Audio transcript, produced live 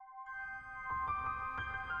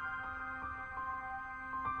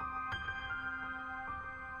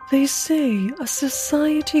They say a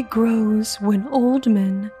society grows when old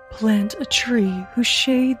men plant a tree whose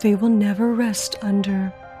shade they will never rest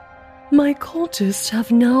under. My cultists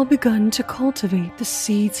have now begun to cultivate the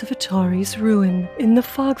seeds of Atari's ruin in the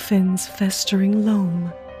fogfin's festering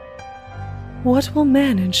loam. What will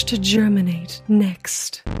manage to germinate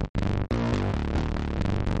next?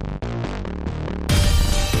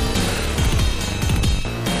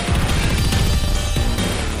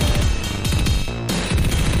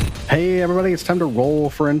 Hey everybody, it's time to roll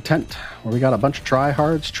for intent, where we got a bunch of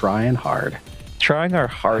tryhards trying hard. Trying our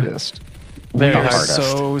hardest. We are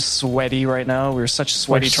so sweaty right now. We're such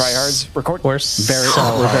sweaty tryhards. We're very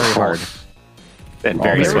hard. And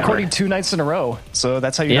very We're recording 2 nights in a row, so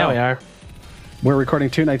that's how you know. Yeah, we are. We're recording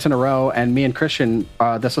 2 nights in a row, and me and Christian,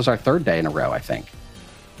 this is our 3rd day in a row, I think.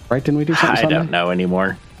 Right? Didn't we do something Sunday? I don't know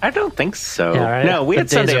anymore. I don't think so. Yeah, right. No, we had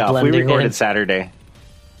Sunday off. We recorded Saturday.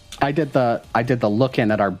 I did the look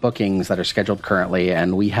in at our bookings that are scheduled currently,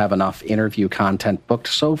 and we have enough interview content booked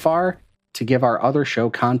so far to give our other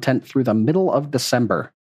show content through the middle of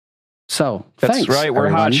December. So, That's thanks, right. We're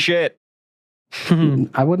everyone. hot shit.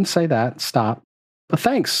 I wouldn't say that. Stop. But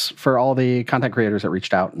thanks for all the content creators that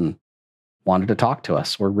reached out and wanted to talk to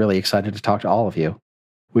us. We're really excited to talk to all of you.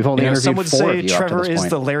 We've only interviewed some would 4 say of you up to Trevor this is point.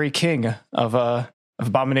 the Larry King of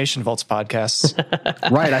Abomination Vaults podcasts.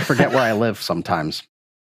 Right, I forget where I live sometimes.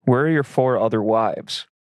 Where are your 4 other wives?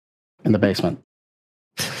 In the basement.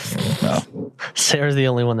 Sarah's the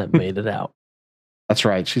only one that made it out. That's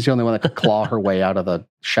right. She's the only one that could claw her way out of the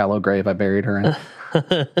shallow grave I buried her in.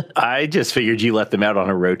 I just figured you let them out on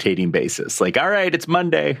a rotating basis. Like, all right, it's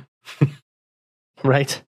Monday.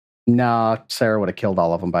 Right? Nah, Sarah would have killed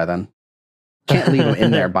all of them by then. Can't leave them in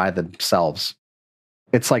there by themselves.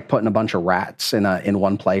 It's like putting a bunch of rats in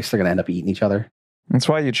one place. They're going to end up eating each other. That's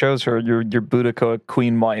why you chose her, your Boudica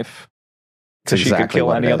queen wife. So she could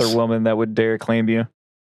kill any other woman that would dare claim you.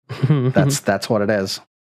 That's what it is.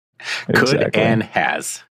 Could and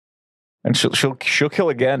has. And she'll kill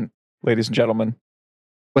again, ladies and gentlemen.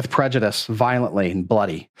 With prejudice, violently and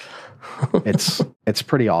bloody. It's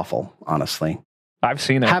pretty awful, honestly. I've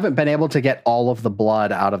seen it. Haven't been able to get all of the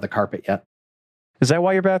blood out of the carpet yet. Is that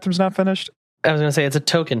why your bathroom's not finished? I was going to say it's a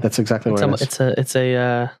token. That's exactly what it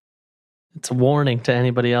is. It's a warning to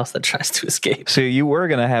anybody else that tries to escape. So you were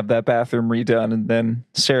going to have that bathroom redone, and then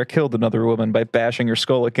Sarah killed another woman by bashing her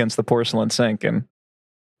skull against the porcelain sink, and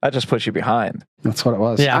that just put you behind. That's what it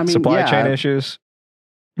was. Yeah. I mean, Supply chain issues,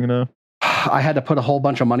 you know. I had to put a whole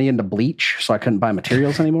bunch of money into bleach, so I couldn't buy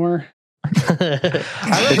materials anymore.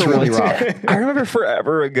 It's really rough. I remember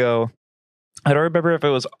forever ago, I don't remember if it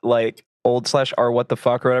was like old/r what the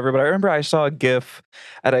fuck or whatever, but I remember I saw a GIF,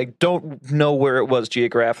 and I don't know where it was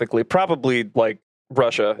geographically, probably like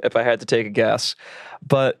Russia, if I had to take a guess.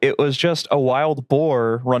 But it was just a wild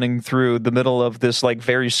boar running through the middle of this like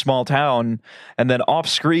very small town, and then off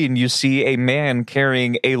screen you see a man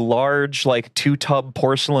carrying a large like 2-tub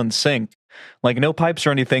porcelain sink. Like no pipes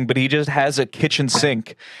or anything, but he just has a kitchen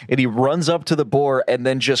sink, and he runs up to the boar and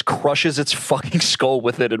then just crushes its fucking skull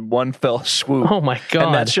with it in one fell swoop. Oh my God.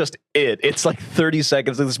 And that's just it. It's like 30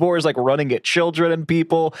 seconds. And this boar is like running at children and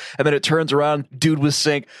people, and then it turns around, dude with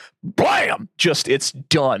sink, blam! Just, it's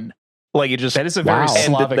done. Like it just That is a very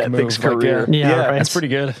Slavic that move. thing's career. Yeah, right. That's pretty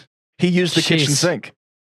good. He used the kitchen Jeez. sink.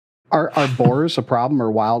 Are boars a problem, or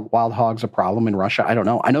wild hogs a problem in Russia? I don't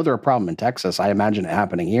know. I know they're a problem in Texas. I imagine it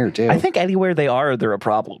happening here too. I think anywhere they are, they're a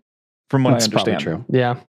problem, from what That's I understand. probably true.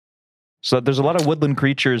 Yeah. So there's a lot of woodland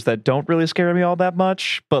creatures that don't really scare me all that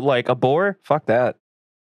much, but like a boar, fuck that.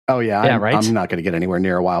 Oh yeah, Yeah, right? I'm not going to get anywhere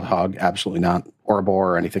near a wild hog. Absolutely not, or a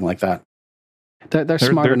boar or anything like that. They're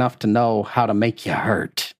smart enough to know how to make you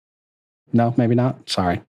hurt. No, maybe not.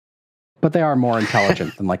 Sorry, but they are more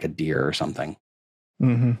intelligent than like a deer or something.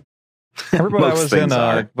 Mm-hmm. I remember Most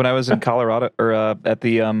when I was in Colorado, or at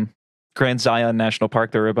the Grand Zion National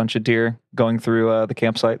Park, there were a bunch of deer going through the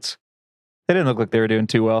campsites. They didn't look like they were doing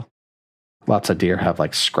too well. Lots of deer have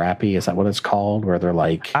like scrappy. Is that what it's called? Where they're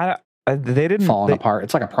like They didn't falling apart.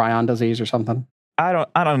 It's like a prion disease or something. I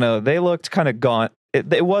don't know. They looked kind of gaunt.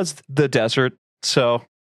 It was the desert, so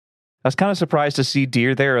I was kind of surprised to see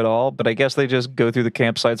deer there at all. But I guess they just go through the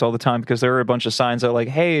campsites all the time because there were a bunch of signs that were like,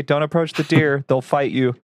 "Hey, don't approach the deer; they'll fight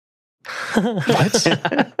you." What?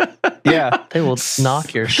 Yeah, They will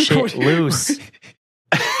knock your shit loose.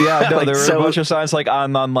 yeah. No, Like, there were so- a bunch of signs like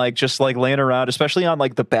on like just like laying around, especially on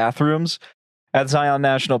like the bathrooms at Zion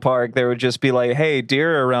National Park. There would just be like, "Hey,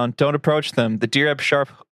 deer are around. Don't approach them. The deer have sharp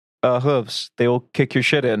hooves. They will kick your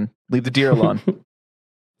shit in. Leave the deer alone."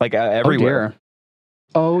 Like everywhere. Oh, dear.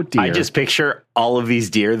 Oh, dear. I just picture all of these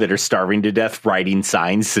deer that are starving to death writing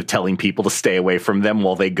signs telling people to stay away from them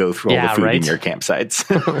while they go through all the food in your campsites.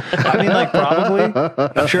 I mean, like,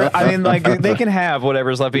 probably. Sure. I mean, like, they can have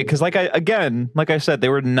whatever's left because, like I said, they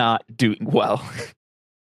were not doing well.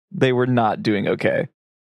 They were not doing okay.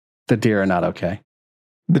 The deer are not okay.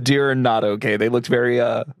 The deer are not okay. They looked very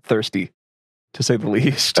thirsty, to say the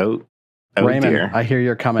least. Oh Raymond, dear. I hear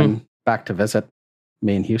you're coming back to visit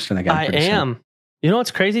me in Houston again. I am. Soon. You know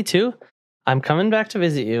what's crazy too? I'm coming back to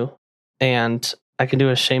visit you, and I can do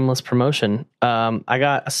a shameless promotion. I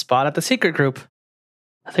got a spot at the secret group.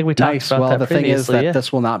 I think we talked about that previously. The thing is that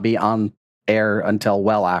this will not be on air until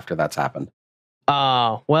well after that's happened.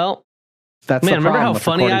 Well, that's man. Remember how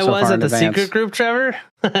funny I was at the secret group, Trevor?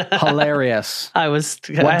 Hilarious. I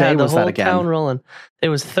had the whole again? Town rolling. It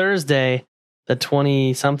was Thursday, the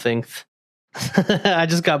 20-something. I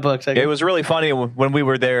just got booked. It was really funny when we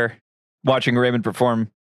were there watching Raymond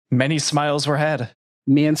perform. Many smiles were had.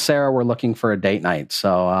 Me and Sarah were looking for a date night,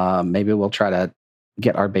 so maybe we'll try to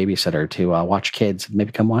get our babysitter to watch kids.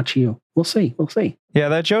 Maybe come watch you. We'll see. Yeah,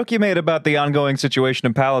 that joke you made about the ongoing situation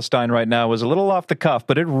in Palestine right now was a little off the cuff,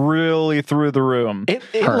 but it really threw the room. It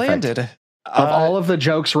landed. Of all of the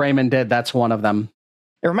jokes Raymond did, that's one of them.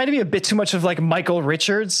 It reminded me a bit too much of like Michael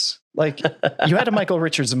Richards. Like you had a Michael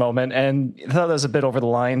Richards moment, and I thought that was a bit over the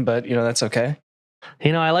line, but that's okay.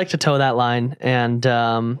 I like to toe that line, and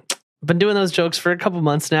been doing those jokes for a couple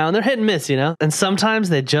months now, and they're hit and miss, and sometimes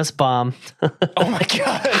they just bomb. Oh my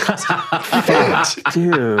god,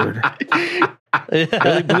 dude!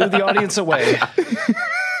 Really blew the audience away.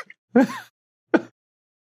 I've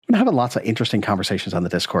been having lots of interesting conversations on the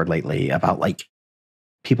Discord lately about like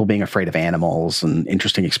people being afraid of animals and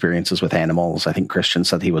interesting experiences with animals. I think Christian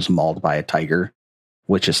said he was mauled by a tiger,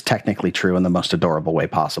 which is technically true in the most adorable way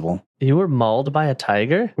possible. You were mauled by a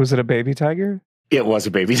tiger? Was it a baby tiger? It was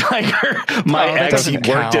a baby tiger. My ex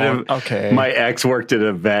worked at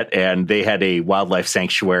a vet, and they had a wildlife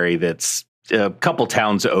sanctuary that's a couple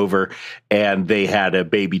towns over, and they had a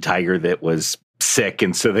baby tiger that was sick,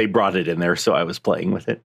 and so they brought it in there. So I was playing with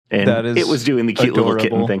it, and it was doing the cute little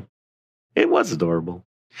kitten thing. It was adorable.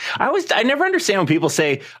 I never understand when people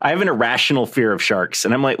say I have an irrational fear of sharks,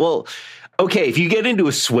 and I'm like, well, okay, if you get into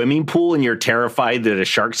a swimming pool and you're terrified that a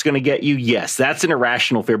shark's going to get you, yes, that's an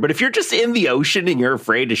irrational fear. But if you're just in the ocean and you're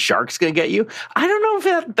afraid a shark's going to get you, I don't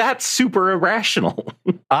know if that's super irrational.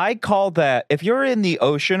 I call that, if you're in the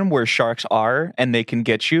ocean where sharks are and they can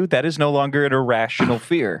get you, that is no longer an irrational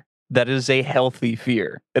fear. That is a healthy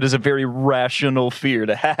fear. It is a very rational fear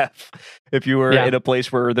to have if you are in a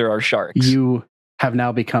place where there are sharks. You have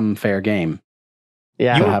now become fair game.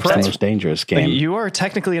 Yeah, perhaps the most dangerous game. You are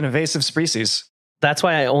technically an invasive species. That's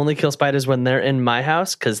why I only kill spiders when they're in my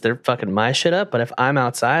house, because they're fucking my shit up. But if I'm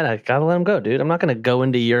outside, I gotta let them go, dude. I'm not gonna go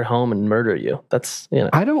into your home and murder you. That's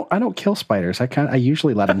I don't kill spiders. I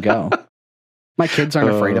usually let them go. My kids aren't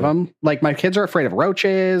afraid of them. Like my kids are afraid of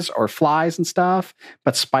roaches or flies and stuff,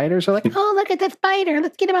 but spiders are like, oh, look at the spider.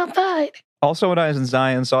 Let's get him outside. Also, when I was in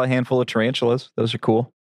Zion, saw a handful of tarantulas. Those are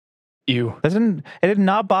cool. It did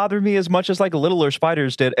not bother me as much as like littler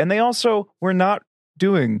spiders did, and they also were not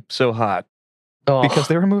doing so hot because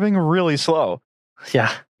they were moving really slow.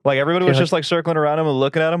 Yeah, like everybody was just like circling around them and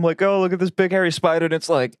looking at them, like, "Oh, look at this big hairy spider!" And it's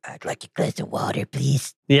like, "I'd like a glass of water,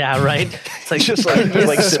 please." Yeah, right. It's like just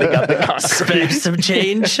like sitting up the concrete. Some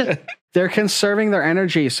change. They're conserving their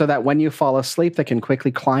energy so that when you fall asleep, they can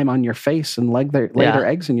quickly climb on your face and lay their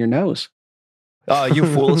eggs in your nose. You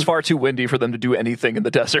fool! It's far too windy for them to do anything in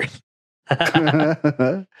the desert.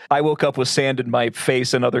 I woke up with sand in my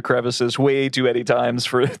face and other crevices way too many times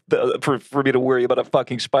for me to worry about a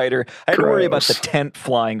fucking spider. I had to worry about the tent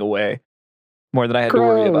flying away more than I had to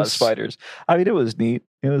worry about spiders. I mean, it was neat.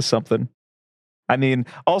 It was something. I mean,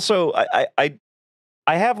 also, I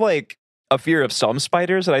have like a fear of some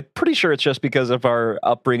spiders, and I'm pretty sure it's just because of our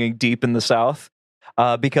upbringing deep in the South.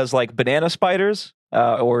 Because like banana spiders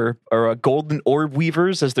or golden orb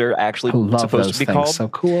weavers, as they're actually supposed to be called, so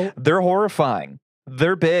cool. They're horrifying.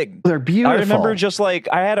 They're big. They're beautiful. I remember just like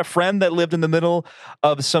I had a friend that lived in the middle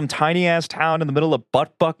of some tiny ass town in the middle of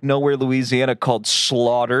buttfuck nowhere, Louisiana, called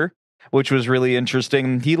Slaughter, which was really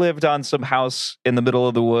interesting. He lived on some house in the middle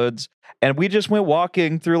of the woods, and we just went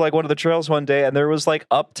walking through like one of the trails one day, and there was like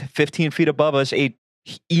up to 15 feet above us a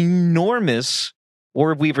enormous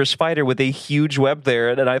orb weaver spider with a huge web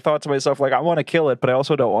there. And I thought to myself, like, I want to kill it, but I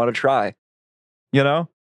also don't want to try. You know?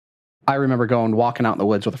 I remember walking out in the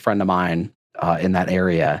woods with a friend of mine in that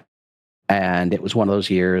area. And it was one of those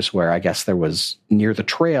years where I guess there was near the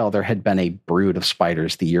trail, there had been a brood of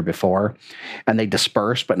spiders the year before, and they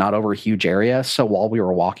dispersed, but not over a huge area. So while we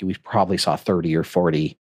were walking, we probably saw 30 or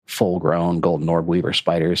 40 full grown golden orb weaver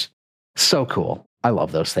spiders. So cool. I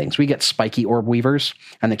love those things. We get spiky orb weavers,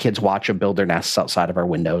 and the kids watch them build their nests outside of our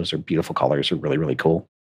windows. They're beautiful colors. They're really, really cool.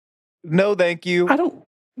 No, thank you. I don't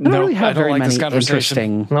really have very many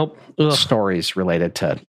interesting Ugh. stories related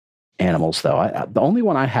to animals, though. The only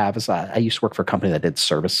one I have is I used to work for a company that did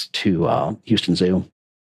service to Houston Zoo,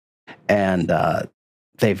 and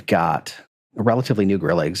they've got a relatively new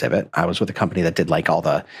gorilla exhibit. I was with a company that did like all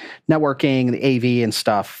the networking, the AV and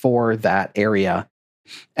stuff for that area,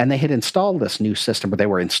 and they had installed this new system, or they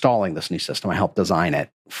were installing this new system. I helped design it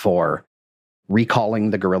for recalling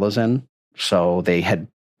the gorillas in. So they had,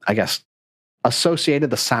 I guess, associated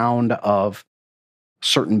the sound of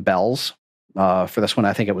certain bells. For this one,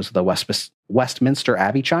 I think it was the Westminster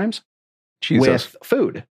Abbey chimes with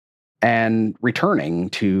food and returning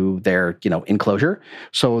to their, enclosure.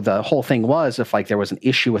 So the whole thing was if like there was an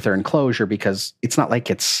issue with their enclosure, because it's not like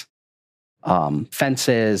it's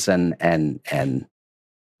fences and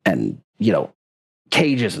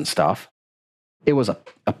cages and stuff. It was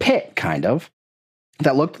a pit kind of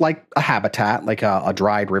that looked like a habitat, like a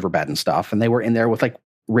dried riverbed and stuff. And they were in there with like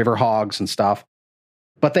river hogs and stuff.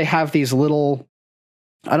 But they have these little,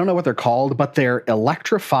 I don't know what they're called, but they're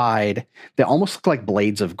electrified. They almost look like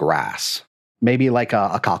blades of grass, maybe like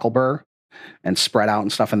a cocklebur, and spread out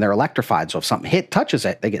and stuff. And they're electrified. So if something touches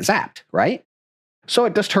it, they get zapped, right? So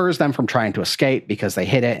it deters them from trying to escape because they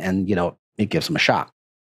hit it and, it gives them a shot.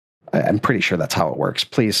 I'm pretty sure that's how it works.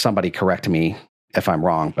 Please, somebody correct me if I'm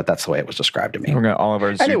wrong, but that's the way it was described to me. All of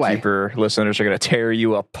our Zookeeper listeners are going to tear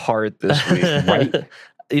you apart this week, right?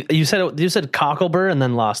 You said cocklebur and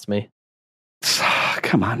then lost me.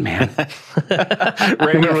 Come on, man.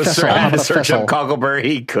 Raymond was trying to search up cocklebur.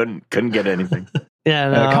 He couldn't get anything. Yeah,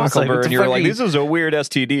 no, cocklebur, and you were like, "This is a weird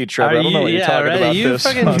STD, Trevor. I don't know what you're talking about. You this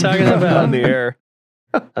fucking talking about on the air?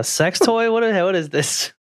 A sex toy? What is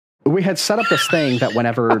this?" We had set up this thing that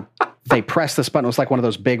whenever they pressed this button, it was like one of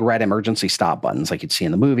those big red emergency stop buttons like you'd see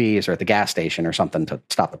in the movies or at the gas station or something to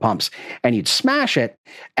stop the pumps. And you'd smash it,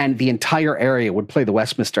 and the entire area would play the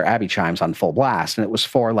Westminster Abbey chimes on full blast. And it was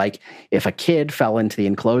for like if a kid fell into the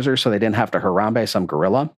enclosure so they didn't have to harambe some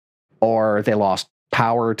gorilla, or they lost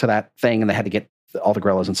power to that thing and they had to get all the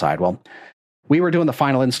gorillas inside. Well, we were doing the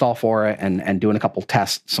final install for it and doing a couple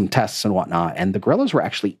tests, some tests and whatnot. And the gorillas were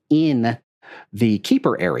actually in the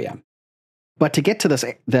keeper area. But to get to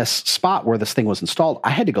this spot where this thing was installed, I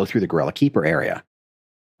had to go through the gorilla keeper area.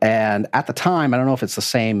 And at the time, I don't know if it's the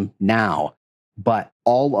same now, but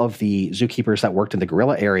all of the zookeepers that worked in the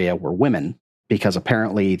gorilla area were women, because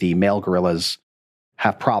apparently the male gorillas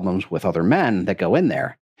have problems with other men that go in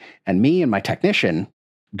there. And me and my technician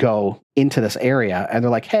go into this area, and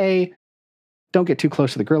they're like, "Hey, don't get too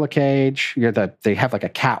close to the gorilla cage." They have like a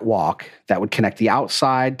catwalk that would connect the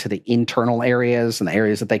outside to the internal areas and the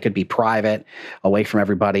areas that they could be private, away from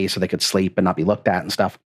everybody, so they could sleep and not be looked at and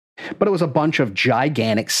stuff. But it was a bunch of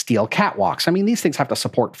gigantic steel catwalks. I mean, these things have to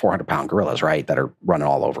support 400-pound gorillas, right? That are running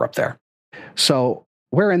all over up there. So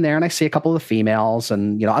we're in there, and I see a couple of the females,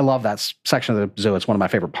 and I love that section of the zoo. It's one of my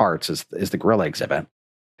favorite parts is the gorilla exhibit.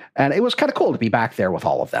 And it was kind of cool to be back there with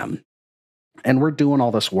all of them. And we're doing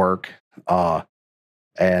all this work.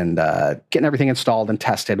 And getting everything installed and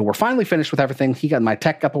tested. We're finally finished with everything. My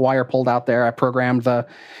tech got the wire pulled out there. I programmed the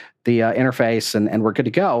interface, and we're good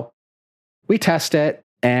to go. We test it,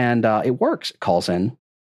 and it works. It calls in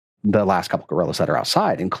the last couple gorillas that are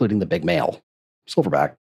outside, including the big male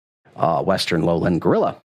silverback western lowland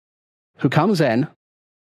gorilla, who comes in,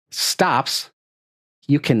 stops.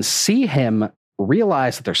 You can see him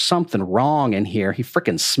realize that there's something wrong in here. He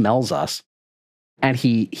freaking smells us. And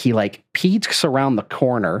he like peeks around the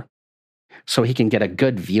corner so he can get a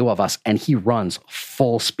good view of us. And he runs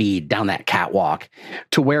full speed down that catwalk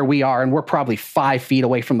to where we are. And we're probably 5 feet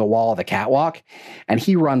away from the wall of the catwalk. And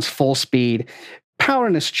he runs full speed,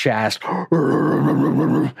 pounding his chest,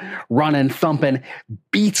 running, thumping,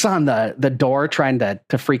 beats on the door, trying to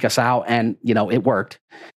freak us out. And, it worked.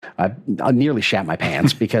 I nearly shat my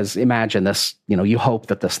pants because imagine this, you hope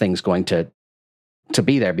that this thing's going to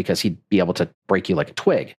be there because he'd be able to break you like a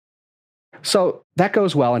twig. So that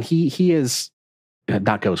goes well. And he is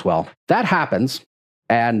not goes well. That happens.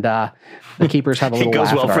 And the keepers have a little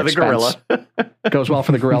laugh at our expense. Goes well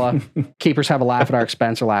for the gorilla. Keepers have a laugh at our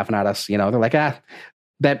expense or laughing at us. They're like,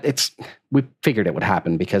 we figured it would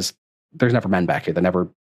happen because there's never men back here.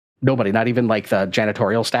 Nobody, not even like the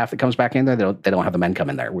janitorial staff that comes back in there. They don't have the men come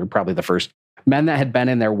in there. We're probably the first men that had been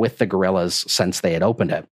in there with the gorillas since they had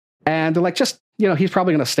opened it. And they're like, just, he's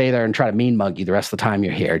probably going to stay there and try to mean mug you the rest of the time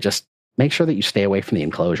you're here. Just make sure that you stay away from the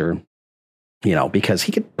enclosure, because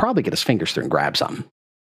he could probably get his fingers through and grab something.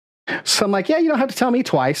 So I'm like, yeah, you don't have to tell me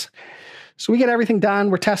twice. So we get everything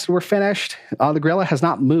done. We're tested. We're finished. The gorilla has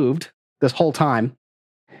not moved this whole time.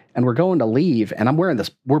 And we're going to leave. And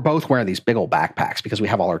we're both wearing these big old backpacks because we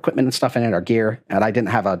have all our equipment and stuff in it, our gear. And I didn't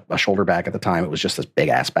have a shoulder bag at the time. It was just this big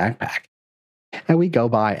ass backpack. And we go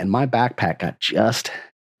by and my backpack got just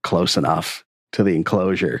close enough to the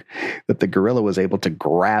enclosure that the gorilla was able to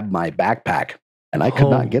grab my backpack and I could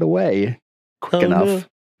not get away quick enough. No.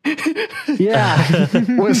 Yeah,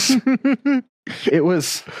 it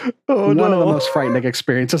was one of the most frightening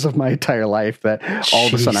experiences of my entire life, that all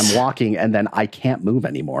of a sudden I'm walking and then I can't move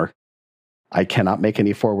anymore. I cannot make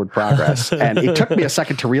any forward progress. And it took me a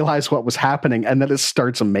second to realize what was happening. And then it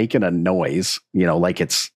starts making a noise, like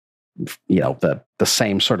it's, the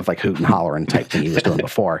same sort of like hoot and hollering type thing he was doing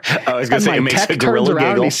before. I was going to say, it makes a gorilla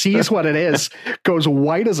giggle. He sees what it is, goes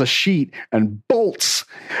white as a sheet and bolts.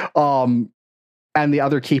 And the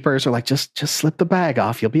other keepers are like, just slip the bag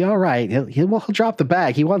off. You'll be all right. He'll drop the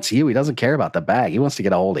bag. He wants you. He doesn't care about the bag. He wants to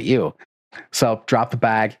get a hold of you. So drop the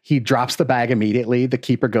bag. He drops the bag immediately. The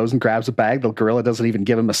keeper goes and grabs the bag. The gorilla doesn't even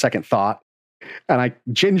give him a second thought. And I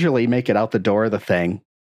gingerly make it out the door of the thing.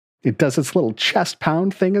 It does its little chest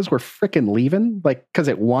pound thing as we're freaking leaving, because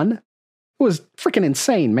it won. It was freaking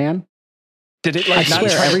insane, man. Did it I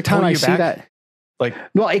swear, every time I see that.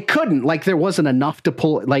 Well, it couldn't. There wasn't enough to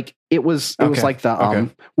pull. It was like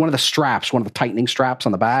the one of the straps, one of the tightening straps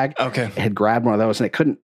on the bag. Okay, it had grabbed one of those, and it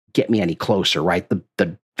couldn't get me any closer. Right,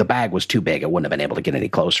 the bag was too big. It wouldn't have been able to get any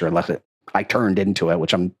closer unless I turned into it,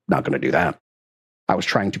 which I'm not going to do that. I was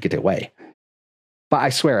trying to get away, but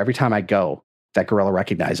I swear, every time I go, that gorilla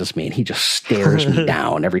recognizes me, and he just stares me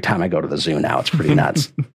down every time I go to the zoo. Now it's pretty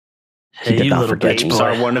nuts. Hey, you little bitch Apes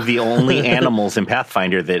are one of the only animals in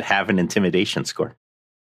Pathfinder that have an intimidation score.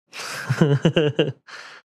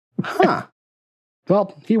 Huh.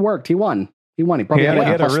 Well, he worked. He won. He probably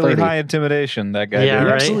had a really 30. high intimidation, that guy. Yeah, he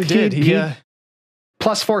right? absolutely did. He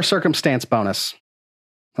 +4 circumstance bonus.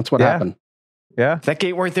 That's what happened. Yeah. If that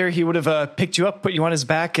gate weren't there, he would have picked you up, put you on his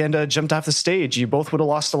back, and jumped off the stage. You both would have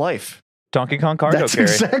lost a life. Donkey Kong cargo That's carry.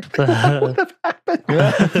 exactly what would have happened.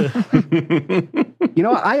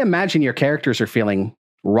 I imagine your characters are feeling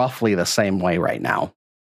roughly the same way right now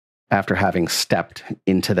after having stepped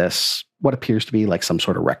into this, what appears to be like some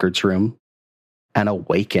sort of records room, and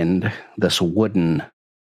awakened this wooden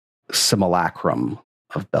simulacrum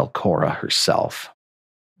of Belcora herself.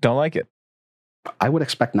 Don't like it. I would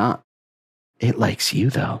expect not. It likes you,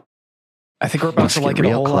 though. I think we're about to like it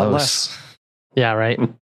a whole lot less. Yeah, right.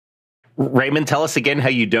 Raymond, tell us again how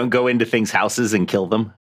you don't go into things' houses and kill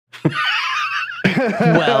them.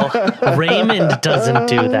 Well, Raymond doesn't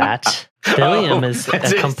do that. Billiam is a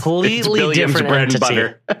completely different bread entity.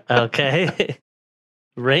 And butter. Okay.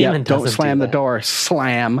 Raymond don't doesn't slam do the door.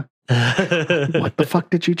 Slam. What the fuck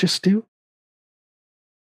did you just do?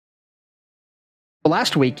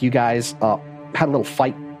 Last week, you guys had a little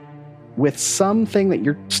fight with something that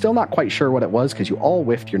you're still not quite sure what it was, because you all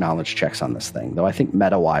whiffed your knowledge checks on this thing. Though I think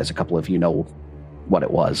meta-wise, a couple of you know what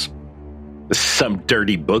it was. Some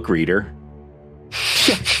dirty book reader.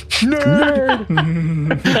 Nerd.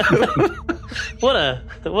 What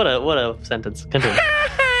a sentence. Continue.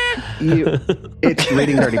 It's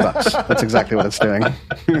reading dirty books. That's exactly what it's doing.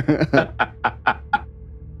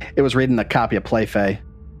 It was reading a copy of Playfay.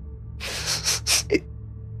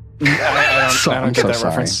 I don't get that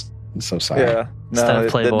reference. I'm so sorry. Yeah. Instead of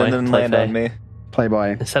Playboy, didn't land on me.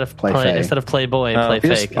 Playboy. Instead of Playfay. Instead of Playboy, play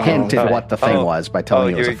Just fake. hinted what the thing was by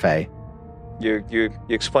telling you it was a Fae. You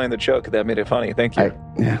explained the joke. That made it funny. Thank you.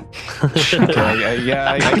 Yeah. Okay,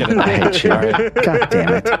 I get it. I hate you. All right. God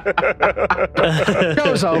damn it.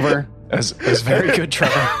 Goes over. It was very good,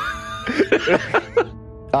 Trevor.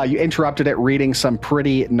 You interrupted it reading some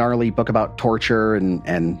pretty gnarly book about torture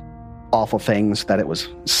and awful things that it was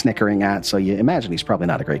snickering at, so you imagine he's probably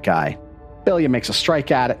not a great guy. Billiam makes a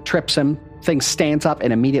strike at it, trips him, thing stands up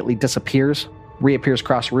and immediately disappears, reappears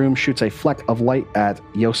across the room, shoots a fleck of light at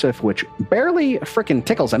Yosef, which barely frickin'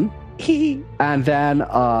 tickles him. And then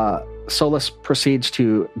Solus proceeds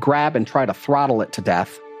to grab and try to throttle it to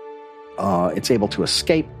death. It's able to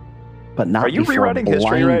escape, but not. Are you rewriting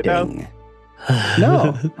history right now?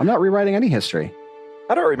 No, I'm not rewriting any history.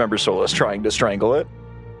 I don't remember Solus trying to strangle it.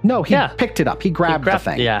 No, he picked it up. He grabbed the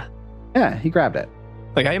thing. Yeah, he grabbed it.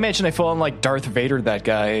 Like, I imagine I fall in like Darth Vader, that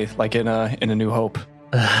guy, like in A New Hope.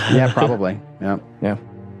 Yeah, probably. Yeah.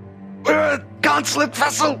 We're a consulate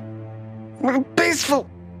vessel. We're peaceful.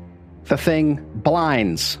 The thing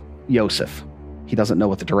blinds Yosef. He doesn't know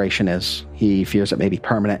what the duration is. He fears it may be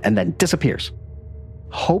permanent and then disappears.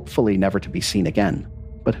 Hopefully never to be seen again,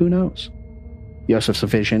 but who knows? Yosef's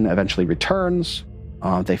vision eventually returns.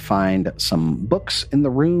 They find some books in the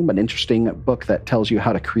room, an interesting book that tells you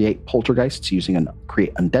how to create poltergeists using a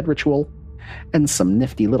create undead ritual, and some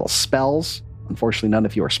nifty little spells. Unfortunately, none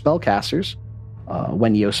of you are spellcasters.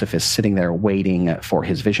 When Yosef is sitting there waiting for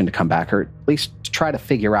his vision to come back, or at least to try to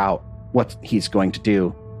figure out what he's going to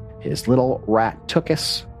do, his little rat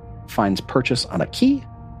Tukis finds purchase on a key,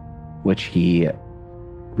 which he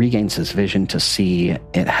regains his vision to see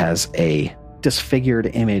it has a disfigured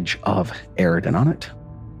image of Eridan on it.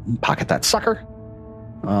 Pocket that sucker.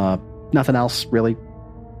 Nothing else really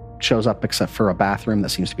shows up except for a bathroom that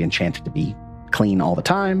seems to be enchanted to be clean all the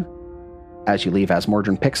time. As you leave,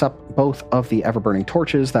 Asmordran picks up both of the ever-burning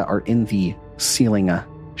torches that are in the ceiling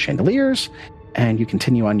chandeliers, and you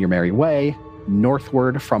continue on your merry way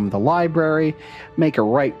northward from the library, make a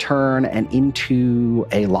right turn and into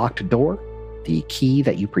a locked door. The key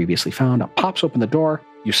that you previously found pops open the door.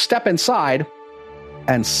 You step inside,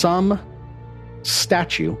 and some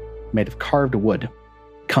statue made of carved wood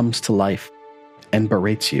comes to life and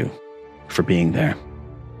berates you for being there.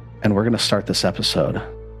 And we're going to start this episode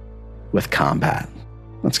with combat.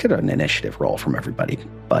 Let's get an initiative roll from everybody,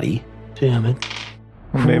 buddy. Damn it.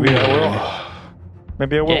 Maybe I will.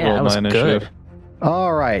 Maybe I will roll my initiative. Good.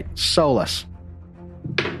 All right, Solus.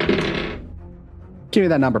 Give me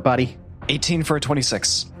that number, buddy. 18 for a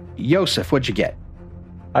 26. Yosef, what'd you get?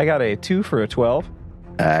 I got a 2 for a 12.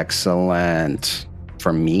 Excellent.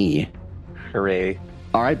 For me. Hooray.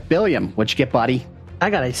 All right, Billiam, what'd you get, buddy?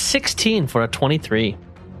 I got a 16 for a 23.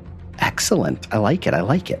 Excellent. I like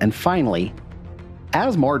it. And finally,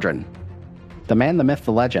 Asmordran, the man, the myth,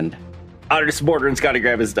 the legend. Artist Mordrin's got to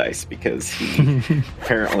grab his dice because he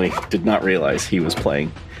apparently did not realize he was playing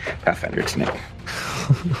Pathfinder tonight.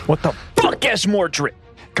 What the fuck is Mordrin?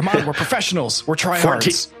 Come on, we're professionals. We're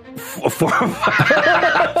tryhards.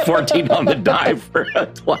 14 on the die for a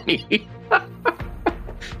 20.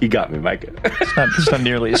 You got me, Micah. It's not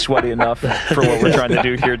nearly sweaty enough for what we're trying to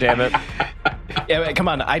do here, damn it. Yeah, come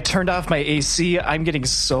on. I turned off my AC. I'm getting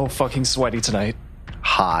so fucking sweaty tonight.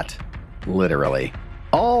 Hot. Literally.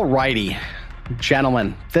 Alrighty.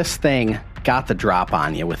 Gentlemen, this thing got the drop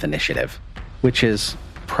on you with initiative, which is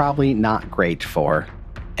probably not great for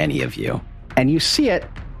any of you. And you see it,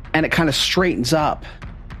 and it kind of straightens up.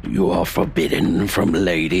 You are forbidden from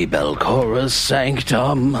Lady Belcora's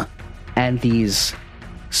sanctum. And these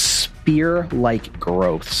spear-like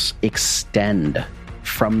growths extend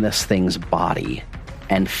from this thing's body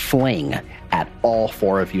and fling at all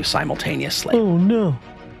four of you simultaneously. Oh, no.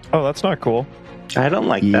 Oh, that's not cool. I don't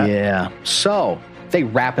like that. Yeah. So they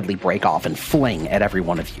rapidly break off and fling at every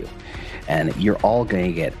one of you. And you're all going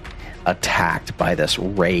to get attacked by this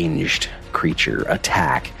ranged creature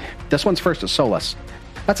attack. This one's first at Solus.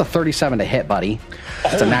 That's a 37 to hit, buddy.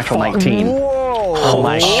 It's a natural 19. Whoa. Oh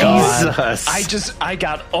my God. Jesus. I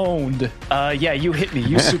got owned. Yeah, you hit me.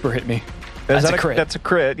 You super hit me. That's a crit. That's a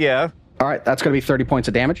crit, yeah. All right, that's going to be 30 points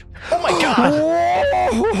of damage. Oh my God.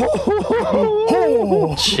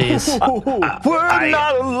 Jeez. We're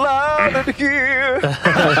not allowed here.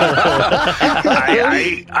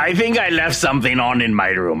 I think I left something on in my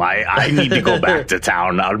room. I need to go back to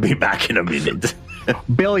town. I'll be back in a minute.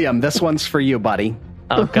 Billiam, this one's for you, buddy.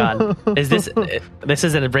 Oh, God. Is this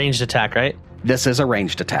is a ranged attack, right? This is a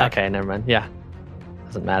ranged attack. Okay, never mind. Yeah.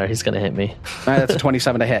 Doesn't matter. He's going to hit me. All right, that's a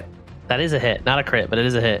 27 to hit. That is a hit. Not a crit, but it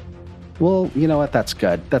is a hit. Well, you know what? That's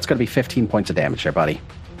good. That's going to be 15 points of damage there, buddy.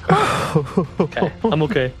 Okay. I'm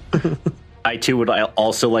okay. I, too, would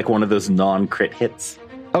also like one of those non-crit hits.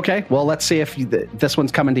 Okay, well, let's see if this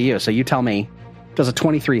one's coming to you. So you tell me, does a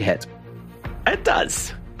 23 hit? It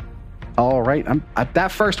does. All right.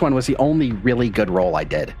 That first one was the only really good roll I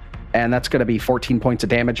did. And that's going to be 14 points of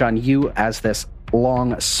damage on you as this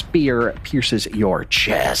long spear pierces your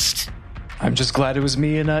chest. I'm just glad it was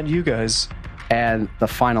me and not you guys. And the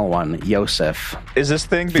final one, Yosef. Is this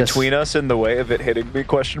thing between us in the way of it hitting me,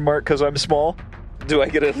 question mark, because I'm small? Do I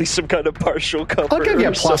get at least some kind of partial cover? I'll give you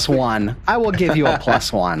a +1. I will give you a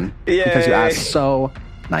 +1. Yay. Because you asked so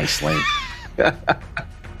nicely. And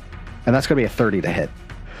that's going to be a 30 to hit.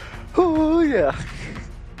 Oh, yeah.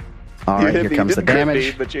 All right, here comes the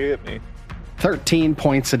damage. But you hit me. 13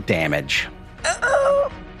 points of damage.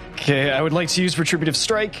 Okay, I would like to use Retributive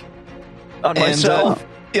Strike. On myself?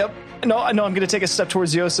 Yep. No, I'm going to take a step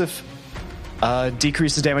towards Yosef,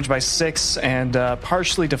 decrease the damage by 6, and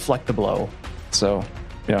partially deflect the blow. So,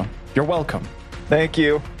 you're welcome. Thank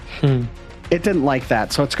you. It didn't like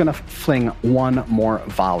that, so it's going to fling one more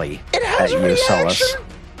volley at you, Solus.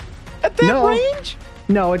 At at that range?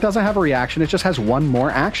 No, it doesn't have a reaction. It just has one more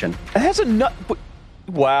action. It has a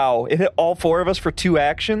wow! It hit all 4 of us for 2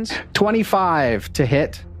 actions. 25 to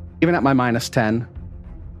hit, even at my -10.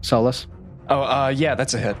 Solus. Oh, yeah,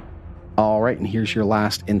 that's a hit. All right, and here's your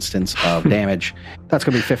last instance of damage. That's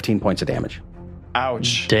going to be 15 points of damage.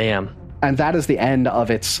 Ouch! Damn. And that is the end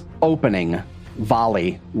of its opening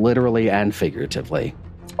volley, literally and figuratively.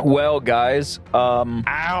 Well, guys,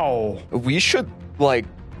 Ow! we should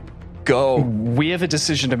go. We have a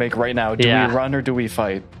decision to make right now. Do we run or do we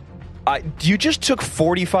fight? You just took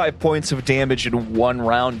 45 points of damage in 1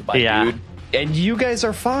 round, my dude. And you guys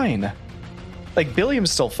are fine.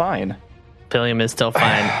 Billiam's still fine. Billiam is still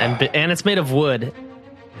fine, and it's made of wood.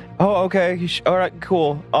 Oh, okay. All right,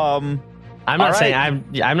 cool. I'm not saying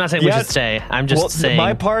I'm not saying we should stay. I'm just saying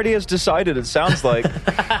my party has decided. It sounds like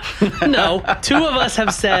no. 2 of us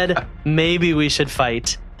have said maybe we should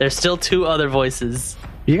fight. There's still 2 other voices.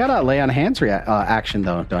 You got a lay on hands action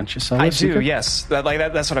though, don't you? So I do. Yes,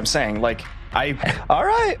 that's what I'm saying. all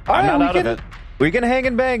right. I'm not out of it. We can hang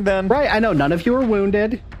and bang then. Right. I know none of you are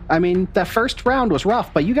wounded. I mean, that first round was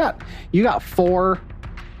rough, but you got 4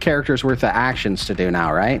 characters worth of actions to do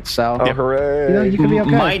now, right? So, hooray! You can be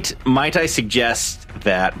okay. Might I suggest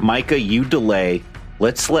that Micah, you delay.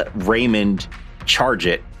 Let's let Raymond charge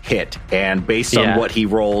it, hit, and based on what he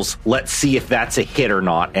rolls, let's see if that's a hit or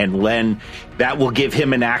not. And then that will give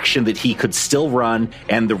him an action that he could still run,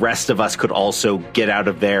 and the rest of us could also get out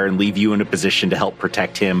of there and leave you in a position to help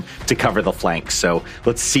protect him to cover the flanks. So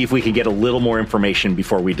let's see if we can get a little more information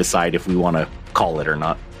before we decide if we want to call it or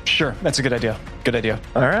not. Sure, that's a good idea. Good idea.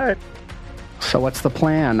 All right. So what's the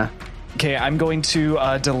plan? Okay, I'm going to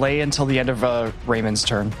delay until the end of Raymond's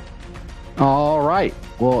turn. All right.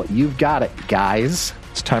 Well, you've got it, guys.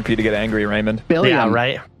 It's time for you to get angry, Raymond. Billiam. Yeah,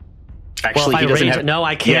 right. Actually, he doesn't have. No,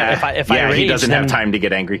 I can't. If I rage, he doesn't have time to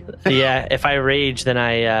get angry. Yeah, if I rage, then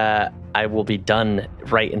I will be done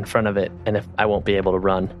right in front of it, and if I won't be able to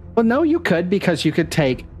run. Well, no, you could, because you could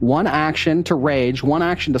take 1 action to rage, 1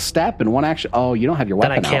 action to step, and 1 action. Oh, you don't have your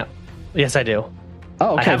weapon Then I can't. out. Yes, I do.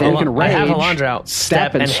 Oh, okay. Then you can rage. I have Alondra out.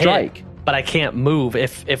 Step and strike. Hit, but I can't move.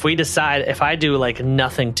 If we decide, if I do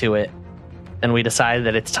nothing to it, and we decide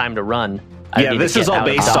that it's time to run. This is all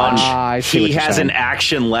based on he has saying. an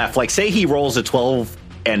action left. Say he rolls a 12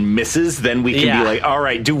 and misses, then we can be like, all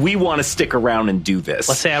right, do we want to stick around and do this?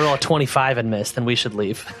 Let's say I roll a 25 and miss, then we should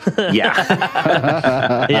leave.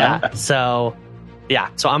 Yeah. Yeah. So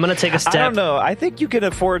I'm going to take a step. I don't know. I think you can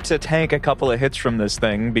afford to tank a couple of hits from this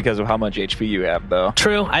thing because of how much HP you have, though.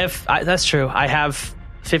 True. That's true. I have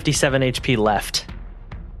 57 HP left.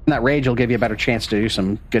 And that rage will give you a better chance to do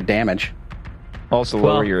some good damage. Also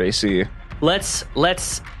lower your AC. Let's.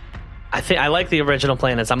 I think I like the original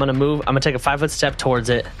plan. Is I'm going to move. I'm going to take a 5-foot step towards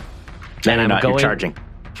it. No, and you're charging.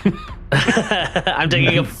 I'm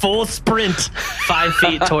taking a full sprint 5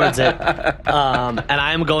 feet towards it, and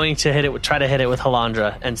I'm going to hit it. Try to hit it with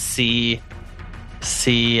Halandra and see do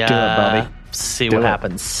it, Bobby. See what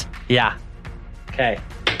happens. Yeah. Okay.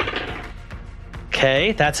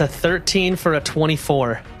 That's a 13 for a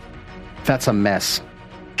 24. That's a miss.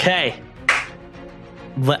 Okay.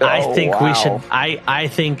 I think we should. I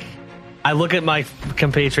think I look at my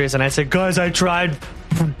compatriots and I say, guys, I tried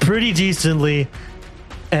pretty decently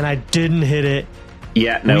and I didn't hit it.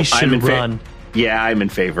 Yeah, no, we should run. I'm in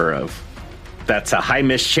favor of. That's a high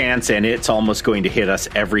miss chance, and it's almost going to hit us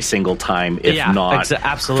every single time, if not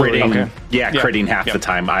absolutely. Critting half the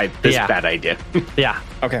time. This is a bad idea. Yeah.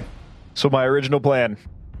 Okay. So my original plan.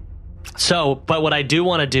 But what I do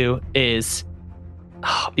want to do is,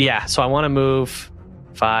 so I want to move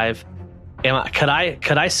 5. Could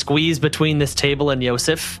I squeeze between this table and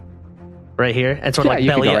Yosef right here and sort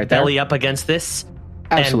of belly up against this?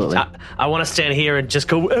 Absolutely. And I want to stand here and just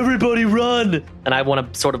go, everybody run! And I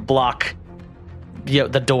want to sort of block the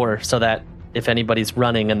door so that if anybody's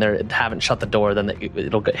running and they haven't shut the door, then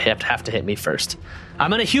it'll have to hit me first.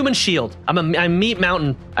 I'm in a human shield. I'm meat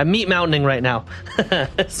mountain. I'm meat mounting right now.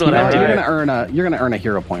 That's what I do. You're gonna earn a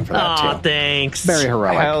hero point for that too. Oh, thanks. Very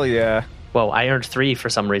heroic. Hell yeah. Whoa, I earned 3 for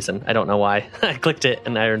some reason. I don't know why. I clicked it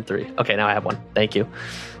and I earned 3. Okay, now I have 1. Thank you.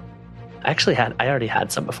 I already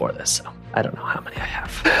had some before this, so I don't know how many I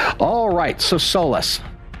have. All right, so Solus.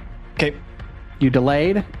 Okay. You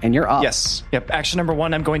delayed and you're up. Yes. Yep. Action number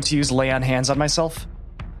 1, I'm going to use lay on hands on myself.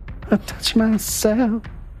 I'll touch myself.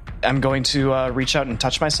 I'm going to reach out and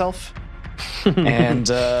touch myself. And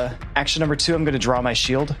action number 2, I'm going to draw my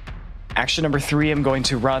shield. Action number 3, I'm going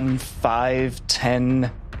to run 5,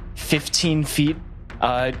 10, 15 feet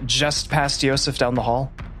just past Yosef down the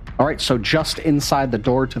hall. All right, so just inside the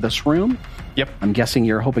door to this room. Yep. I'm guessing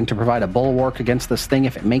you're hoping to provide a bulwark against this thing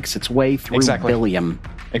if it makes its way through Billiam.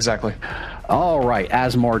 Exactly. All right,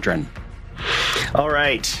 as Mordrin. All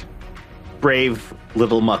right. Brave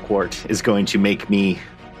little muckwort is going to make me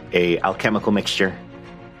a alchemical mixture,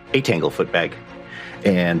 a tanglefoot bag.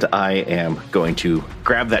 And I am going to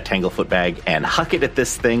grab that tanglefoot bag and huck it at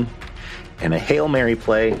this thing in a Hail Mary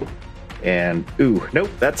play. And,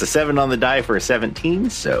 nope, that's a 7 on the die for a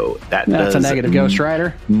 17, so that's a negative Ghost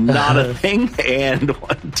Rider. Not a thing. And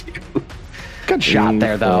 1, 2. Good shot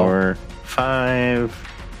there, though. 4, 5.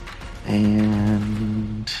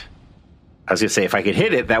 And I was going to say, if I could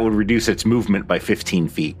hit it, that would reduce its movement by 15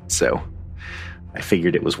 feet. So I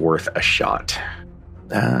figured it was worth a shot.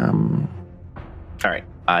 All right,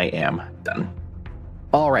 I am done.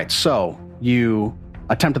 All right, so you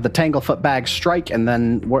attempted the Tanglefoot bag strike, and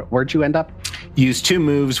then where'd you end up? Used 2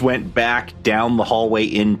 moves, went back down the hallway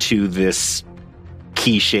into this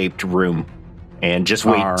key-shaped room, and just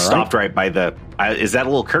stopped right by the... is that a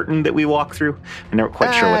little curtain that we walk through? I'm not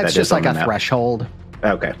quite sure what that is. It's just like a threshold.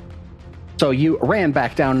 Okay. So you ran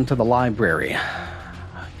back down into the library.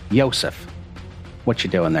 Yosef, what you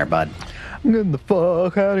doing there, bud? I'm getting the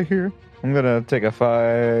fuck out of here. I'm going to take a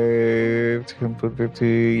 5 to complete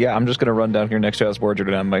 50. Yeah, I'm just going to run down here next to Asborger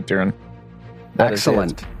to end my turn.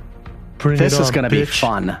 Excellent. This is going to be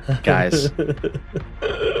fun, guys.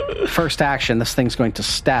 First action, this thing's going to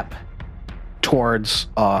step towards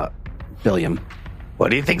Billiam.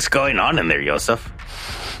 What do you think's going on in there, Yosef?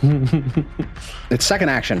 Its second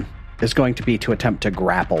action is going to be to attempt to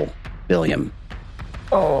grapple Billiam.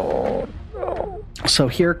 Oh, no. So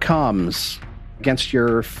here comes... Against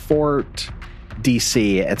your fort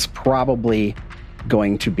DC, it's probably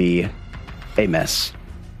going to be a miss.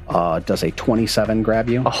 Does a 27 grab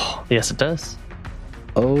you? Oh, yes, it does.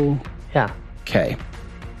 Oh. Yeah. Okay.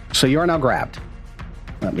 So you are now grabbed.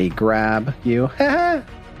 Let me grab you.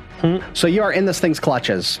 So you are in this thing's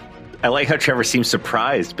clutches. I like how Trevor seems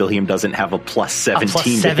surprised Billiam doesn't have a plus 17. A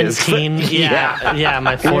plus 17? Yeah,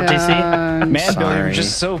 my fort DC. Man, Billiam, you're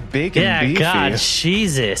just so big and beefy. God,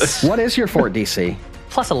 Jesus. What is your fort DC?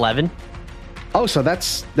 Plus 11. Oh, so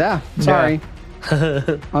that's... Yeah, sorry.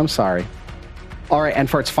 Yeah. I'm sorry. All right, and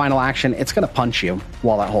for its final action, it's going to punch you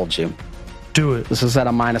while that holds you. Do it. This is at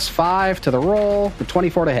a -5 to the roll, for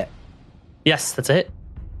 24 to hit. Yes, that's it.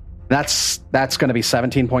 That's going to be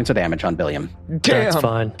 17 points of damage on Billiam. Damn. That's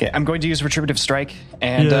fine. Okay, I'm going to use Retributive Strike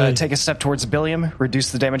and take a step towards Billiam,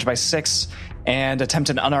 reduce the damage by 6, and attempt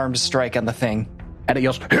an unarmed strike on the thing. And it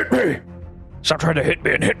yells, "Hit me! Stop trying to hit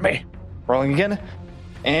me and hit me." Rolling again.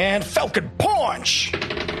 And Falcon Punch!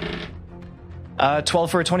 12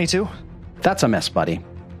 for a 22. That's a miss, buddy.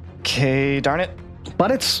 Okay, darn it.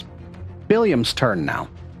 But it's Billiam's turn now.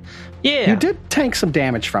 Yeah. You did tank some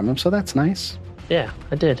damage from him, so that's nice. Yeah,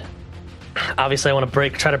 I did. Obviously, I want to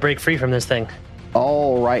try to break free from this thing.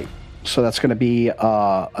 All right. So that's going to be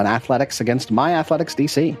an athletics against my athletics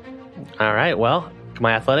DC. All right. Well,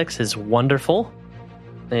 my athletics is wonderful.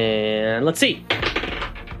 And let's see.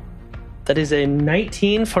 That is a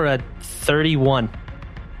 19 for a 31.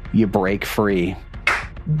 You break free.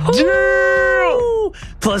 Ooh!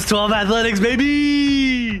 Plus 12 athletics,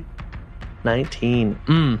 baby!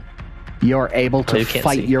 19. You're able to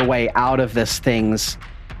fight your way out of this thing's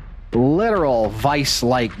literal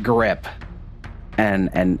vice-like grip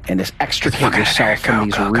and just extricate yourself from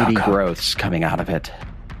these rooty growths coming out of it,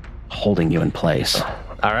 holding you in place.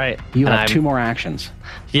 All right. You have 2 more actions.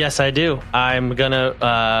 Yes, I do. I'm going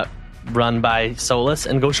to run by Solus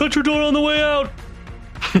and go, "Shut your door on the way out!"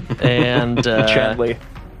 And gently.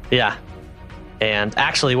 Yeah. And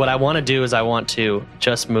actually, what I want to do is I want to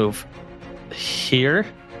just move here.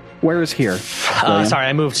 Where is here? Sorry,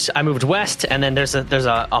 I moved west, and then there's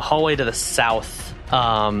a hallway to the south.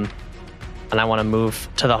 And I want to move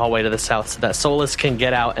to the hallway to the south so that Solus can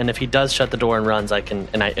get out. And if he does shut the door and runs,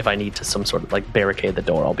 if I need to some sort of like barricade the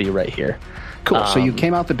door, I'll be right here. Cool. So you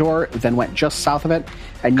came out the door, then went just south of it,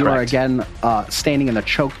 and you are again standing in the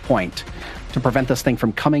choke point to prevent this thing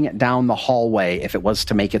from coming down the hallway if it was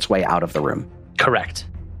to make its way out of the room. Correct.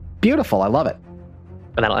 Beautiful. I love it.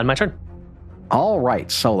 And that'll end my turn. All right,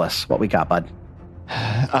 Solus, what we got, bud?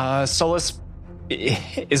 Solus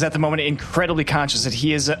is at the moment incredibly conscious that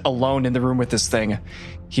he is alone in the room with this thing.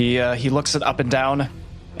 He looks it up and down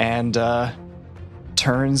and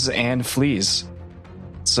turns and flees.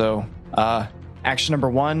 So, action number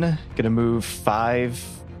 1, gonna move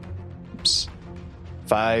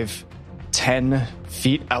 10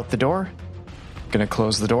 feet out the door. Gonna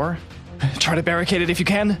close the door. Try to barricade it if you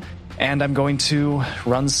can. And I'm going to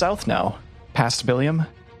run south now. Past Billiam.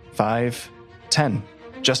 5, 10.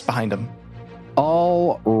 just behind him.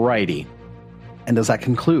 All righty. And does that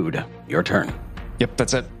conclude your turn? Yep,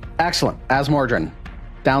 that's it. Excellent. Asmordran,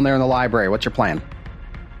 down there in the library, what's your plan?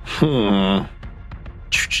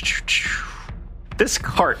 This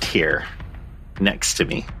cart here next to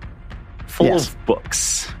me, full of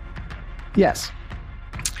books. Yes.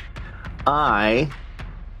 I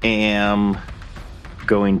am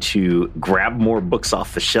going to grab more books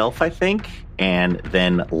off the shelf, I think, and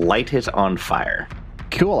then light it on fire.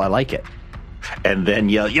 Cool, I like it. And then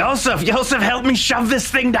yell, Yosef, help me shove this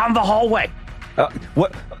thing down the hallway.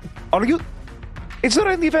 What? Are you... Is there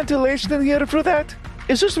any ventilation in here for that?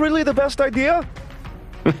 Is this really the best idea?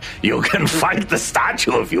 You can fight the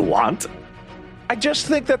statue if you want. I just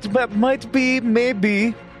think that might be,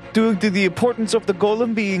 maybe, due to the importance of the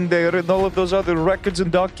golem being there and all of those other records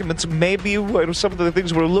and documents, maybe where some of the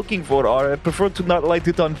things we're looking for are. I prefer to not light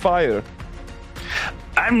it on fire.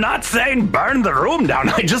 I'm not saying burn the room down.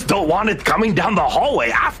 I just don't want it coming down the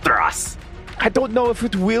hallway after us. I don't know if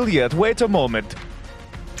it will yet. Wait a moment.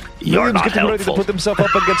 You're William's not getting ready to helpful. put himself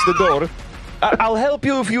up against the door. I'll help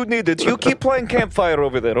you if you need it. You keep playing campfire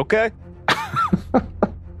over there, okay?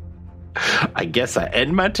 I guess I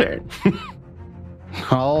end my turn.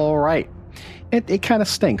 All right. It kind of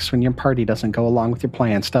stinks when your party doesn't go along with your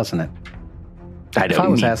plans, doesn't it? I If I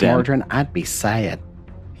don't was need them. Asmordran, I'd be sad.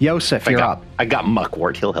 Yosef, you're up. I got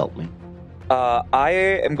Muckwort. He'll help me. I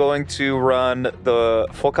am going to run the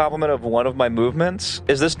full complement of one of my movements.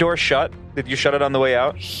 Is this door shut? Did you shut it on the way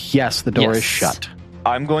out? Yes, the door is Yes. shut.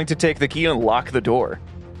 I'm going to take the key and lock the door.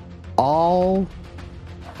 All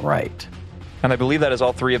right. And I believe that is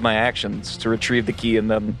all three of my actions, to retrieve the key and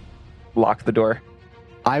then lock the door.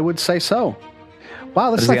 I would say so.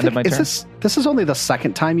 Wow, this That is is, the I end of think, my this is only the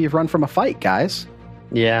second time you've run from a fight, guys.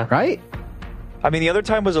 Yeah. Right? I mean, the other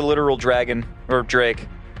time was a literal dragon, or drake.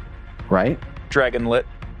 Right? Dragonlet.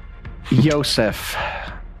 Yosef,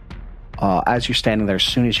 as you're standing there, as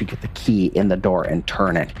soon as you get the key in the door and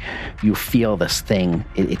turn it, you feel this thing.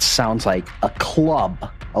 It sounds like a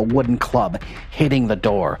club, a wooden club, hitting the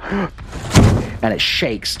door. And it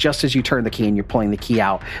shakes just as you turn the key and you're pulling the key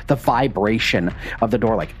out. The vibration of the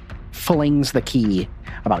door like flings the key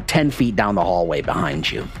about 10 feet down the hallway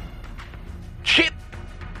behind you. Shit!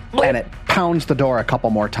 And it pounds the door a couple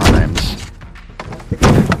more times.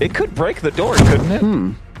 It could break the door, couldn't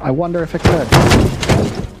it? I wonder if it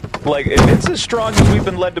could. Like, if it's as strong as we've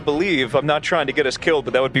been led to believe, I'm not trying to get us killed,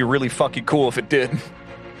 but that would be really fucking cool if it did.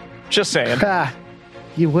 Just saying. Ah,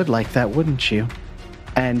 you would like that, wouldn't you?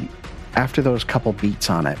 And after those couple beats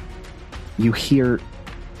on it, you hear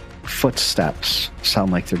footsteps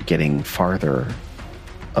sound like they're getting farther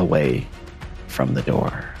away from the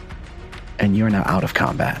door. And you're now out of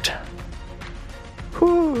combat.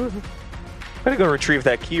 Whew. I'm gonna go retrieve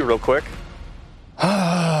that key real quick.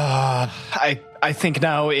 I think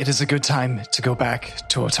now it is a good time to go back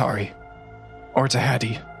to Otari. Or to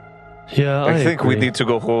Hattie. Yeah, I think we agree. need to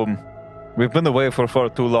go home. We've been away for far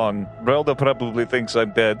too long. Relda probably thinks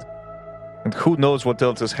I'm dead. And who knows what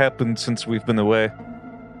else has happened since we've been away.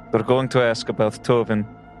 They're going to ask about Tovin.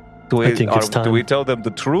 I think it's time. Do we tell them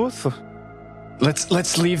the truth?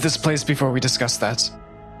 Let's leave this place before we discuss that.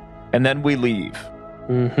 And then we leave.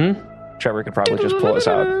 Mm-hmm. Trevor could probably just pull us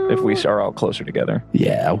out if we are all closer together.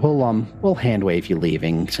 Yeah, we'll hand wave you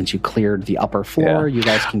leaving. Since you cleared the upper floor, you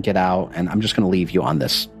guys can get out, and I'm just going to leave you on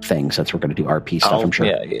this thing since we're going to do RP stuff, I'm sure.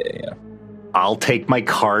 Yeah. I'll take my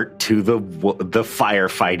cart to the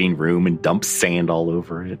firefighting room and dump sand all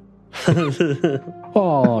over it.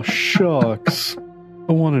 Oh, shucks.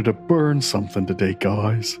 I wanted to burn something today,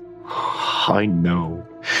 guys. I know.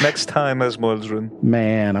 Next time, Asmordran.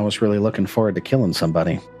 Man, I was really looking forward to killing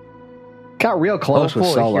somebody. Got real close with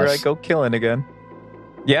Here Solus. I go killing again.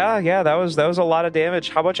 Yeah, that was a lot of damage.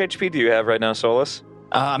 How much HP do you have right now, Solus?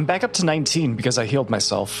 I'm back up to 19 because I healed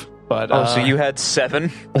myself. But So you had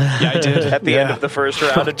 7? yeah, I did At the end of the first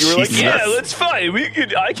round, and you were like, Jesus. yeah, that's fine.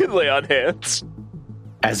 I can lay on hands.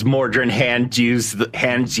 As Mordrin hands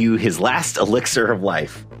you his last elixir of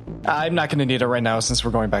life. I'm not going to need it right now since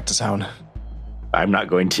we're going back to town. I'm not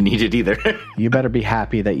going to need it either. You better be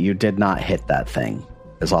happy that you did not hit that thing,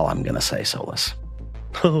 is all I'm going to say, Solus.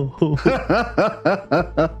 The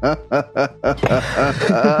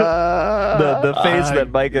face that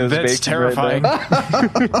Micah is That's making terrifying.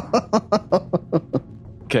 right now.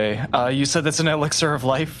 Okay, you said that's an elixir of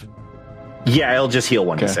life? Yeah, it'll just heal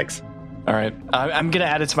 1d6. All right, I'm going to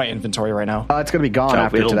add it to my inventory right now. It's going to be gone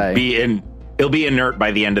after it'll today. It'll be inert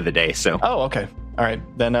by the end of the day, so. Oh, okay. All right,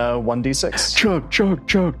 then 1d6. Chug. 2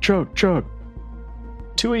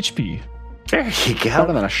 HP. There you Better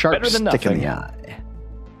go. than a sharp Better than stick in nothing. the eye.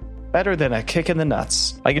 Better than a kick in the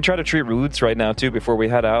nuts. I can try to treat wounds right now, too, before we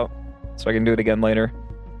head out. So I can do it again later.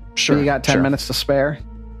 Sure. You got 10 minutes to spare?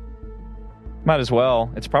 Might as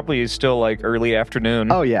well. It's probably still like early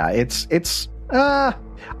afternoon. Oh, yeah. It's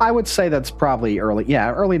I would say that's probably early.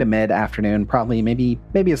 Yeah, early to mid afternoon. Probably maybe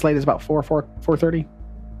as late as about 4:30.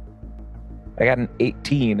 I got an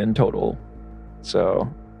 18 in total.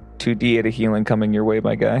 So 2d8 of healing coming your way,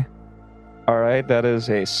 my guy. All right, that is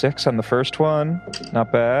a 6 on the first one.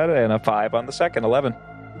 Not bad. And a 5 on the second. 11.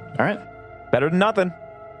 All right. Better than nothing.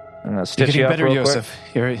 I'm gonna You're stitch getting you up better, real Yosef.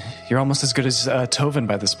 You're almost as good as Tovin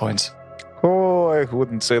by this point. Oh, I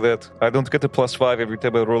wouldn't say that. I don't get a +5 every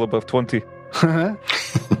time I roll above 20. I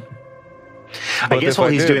guess while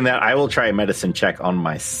he's doing that, I will try a medicine check on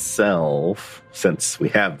myself since we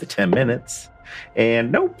have the 10 minutes.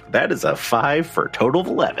 And nope, that is a 5 for a total of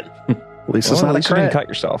 11. At least it's not a you didn't crit. cut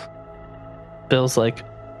yourself. Bill's like,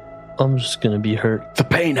 I'm just going to be hurt. The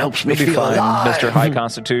pain helps me You'll be feel fine, alive. Mr. High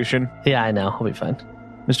Constitution. Yeah, I know. I'll be fine.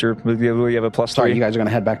 Mr. Will you have a +3? Sorry, you guys are going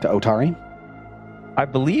to head back to Otari? I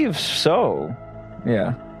believe so.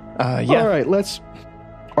 Yeah. Yeah. All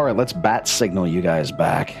right, let's bat signal you guys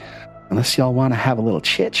back. Unless y'all want to have a little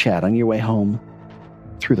chit-chat on your way home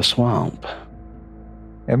through the swamp.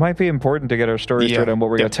 It might be important to get our story straight on what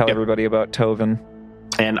we're going to tell everybody about Tovin.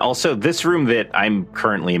 And also, this room that I'm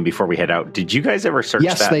currently in before we head out, did you guys ever search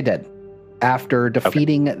that? Yes, they did. After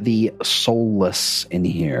defeating the Soulless in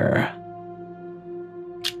here.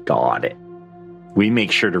 Got it. We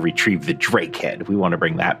make sure to retrieve the Drake head. We want to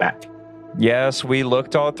bring that back. Yes, we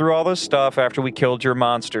looked all through all this stuff after we killed your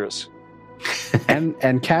monsters. and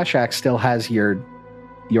Kashak still has your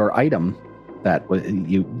item that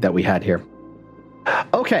we had here.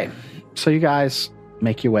 Okay, so you guys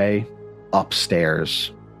make your way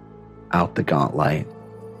upstairs, out the Gauntlet,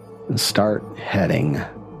 and start heading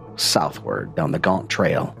southward down the Gaunt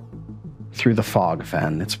Trail through the Fog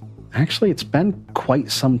Fen. It's been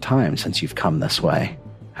quite some time since you've come this way,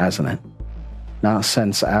 hasn't it? Not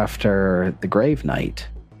since after the Grave Night.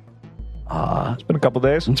 It's been a couple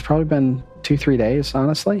days. It's probably been 2-3 days,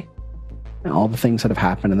 honestly. And all the things that have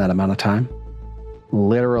happened in that amount of time.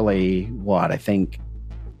 Literally, I think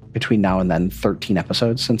between now and then, 13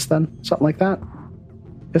 episodes since then, something like that.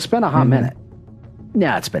 It's been a hot minute.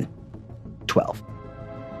 Yeah, it's been 12.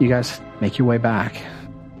 You guys make your way back.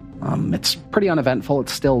 It's pretty uneventful.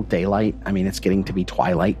 It's still daylight. I mean, it's getting to be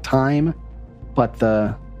twilight time, but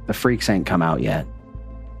the freaks ain't come out yet.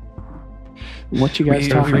 What you guys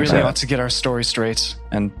talking about? We really ought to get our story straight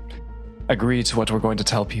and agree to what we're going to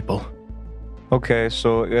tell people. Okay,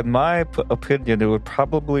 so in my opinion, it would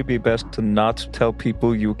probably be best to not tell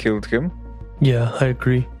people you killed him. Yeah, I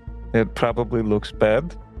agree. It probably looks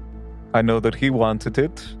bad. I know that he wanted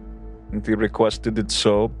it, and he requested it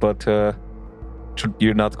so, but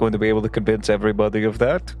you're not going to be able to convince everybody of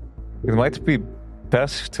that. It might be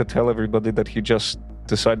best to tell everybody that he just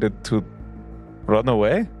decided to run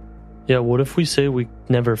away. Yeah, what if we say we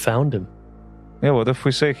never found him? Yeah, what if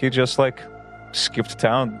we say he just, skipped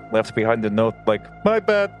town, left behind a note, my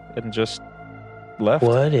bad, and just left?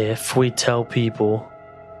 What if we tell people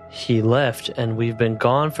he left and we've been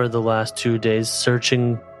gone for the last 2 days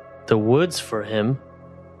searching the woods for him,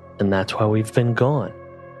 and that's why we've been gone?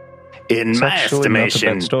 In my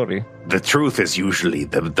estimation, story. The truth is usually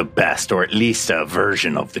the best, or at least a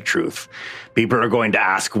version of the truth. People are going to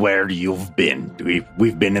ask where you've been.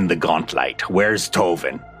 We've been in the Gauntlet. Where's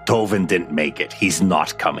Tovin? Tovin didn't make it. He's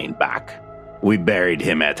not coming back. We buried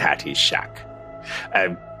him at Hattie's shack.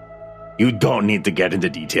 You don't need to get into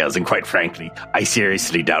details, and quite frankly, I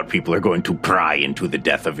seriously doubt people are going to pry into the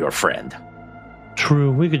death of your friend.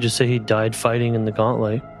 True, we could just say he died fighting in the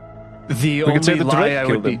Gauntlet. The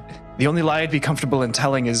only lie I'd be comfortable in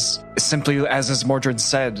telling is simply as Mordred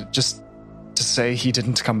said, just to say he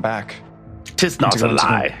didn't come back. 'Tis not a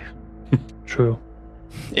lie. True.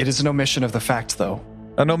 It is an omission of the fact, though.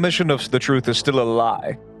 An omission of the truth is still a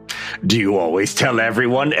lie. Do you always tell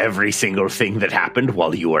everyone every single thing that happened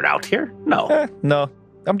while you were out here? No. No.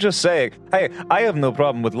 I'm just saying. I have no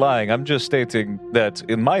problem with lying. I'm just stating that,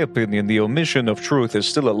 in my opinion, the omission of truth is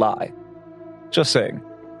still a lie. Just saying.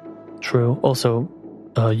 True. Also,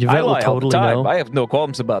 Yvette I will lie all the totally time. know. I have no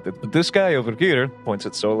qualms about it. But this guy over here, points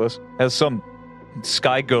at Solus, has some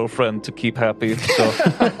sky girlfriend to keep happy. So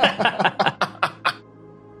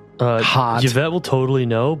Hot. Yvette will totally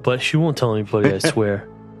know, but she won't tell anybody, I swear.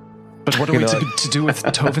 But what are we to do with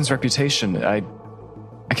Tovin's reputation? I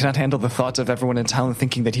cannot handle the thought of everyone in town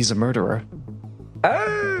thinking that he's a murderer.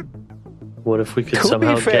 What if we could to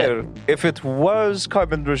somehow be fair, get... if it was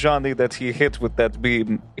Carmen Rajani that he hit with that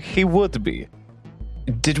beam, he would be.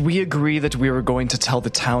 Did we agree that we were going to tell the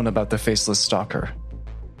town about the faceless stalker?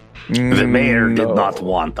 The mayor did not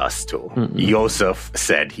want us to. Yosef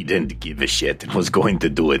said he didn't give a shit and was going to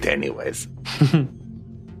do it anyways.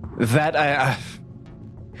 That I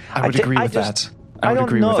would agree with that. I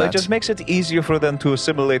don't know. It just makes it easier for them to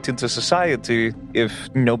assimilate into society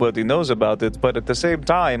if nobody knows about it. But at the same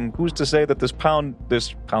time, who's to say that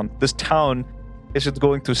this town isn't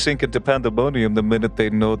going to sink into pandemonium the minute they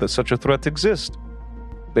know that such a threat exists?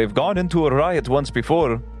 They've gone into a riot once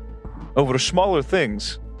before over smaller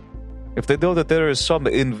things. If they know that there is some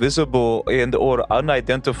invisible and or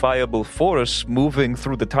unidentifiable force moving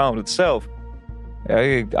through the town itself,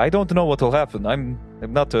 I don't know what will happen. I'm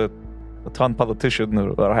not a town politician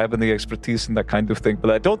or have any expertise in that kind of thing,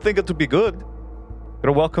 but I don't think it would be good.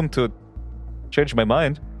 You're welcome to change my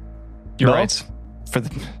mind. You're right.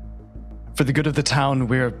 For the good of the town,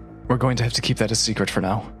 we're going to have to keep that a secret for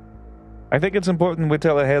now. I think it's important we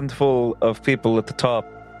tell a handful of people at the top,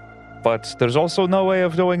 but there's also no way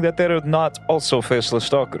of knowing that they're not also faceless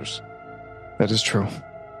stalkers. That is true.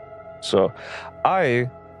 So, I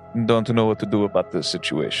don't know what to do about this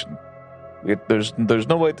situation. There's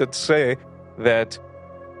no way to say that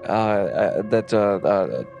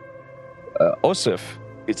Osif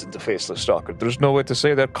isn't a faceless stalker. There's no way to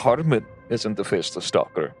say that Carmen isn't a faceless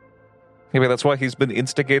stalker. Maybe that's why he's been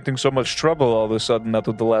instigating so much trouble all of a sudden out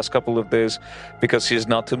of the last couple of days, because he's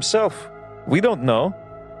not himself. We don't know.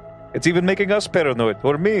 It's even making us paranoid.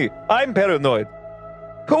 Or me. I'm paranoid.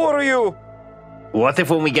 Who are you? What if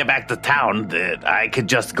when we get back to town that I could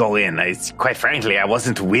just go in? Quite frankly, I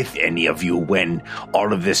wasn't with any of you when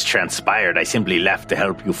all of this transpired. I simply left to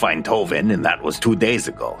help you find Tovin, and that was 2 days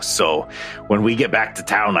ago. So when we get back to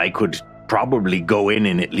town, I could probably go in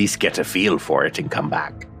and at least get a feel for it and come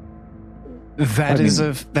back. That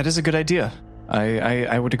is a good idea.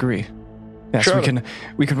 I would agree. Yes, sure.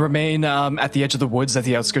 we can remain at the edge of the woods at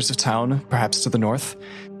the outskirts of town, perhaps to the north,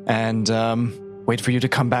 and wait for you to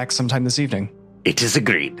come back sometime this evening. It is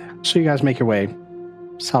agreed. So you guys make your way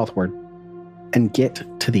southward and get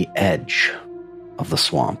to the edge of the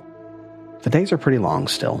swamp. The days are pretty long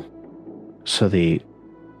still, so the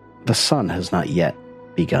sun has not yet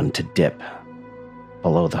begun to dip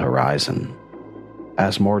below the horizon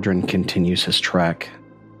as Mordrin continues his trek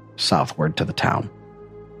southward to the town.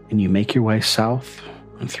 And you make your way south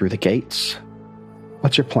and through the gates.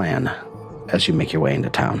 What's your plan as you make your way into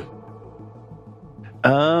town?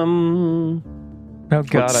 Oh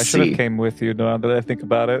God, I should have came with you now that I think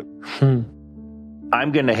about it.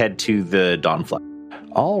 I'm going to head to the Dawnflower.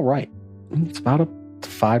 All right. It's about a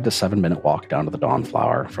 5 to 7 minute walk down to the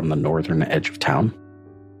Dawnflower from the northern edge of town.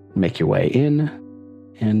 Make your way in,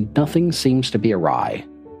 and nothing seems to be awry.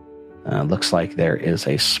 Looks like there is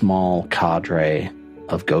a small cadre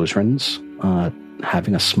of Gozrans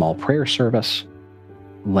having a small prayer service,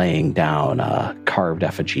 laying down carved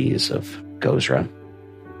effigies of Gozra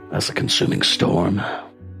as a consuming storm.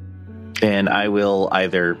 And I will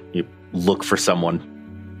either look for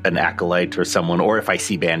someone, an acolyte or someone, or if I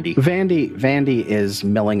see Vandy. Vandy is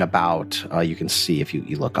milling about. You can see, if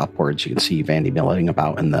you look upwards, you can see Vandy milling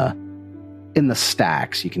about in the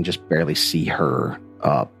stacks. You can just barely see her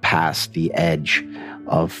past the edge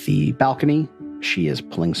of the balcony. She is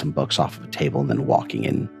pulling some books off of the table and then walking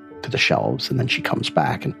in to the shelves, and then she comes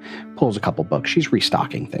back and pulls a couple books. She's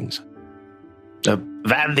restocking things.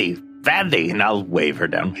 Vandy, and I'll wave her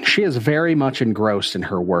down. She is very much engrossed in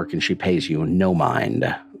her work, and she pays you no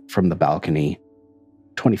mind from the balcony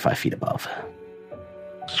 25 feet above.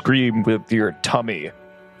 Scream with your tummy.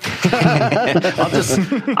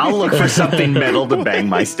 I'll look for something metal to bang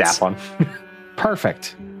my staff on.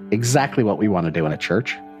 Perfect. Exactly what we want to do in a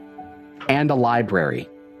church. And a library.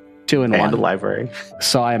 2 in 1. And a library.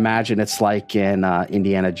 So I imagine it's like in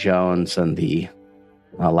Indiana Jones and the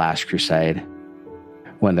Last Crusade,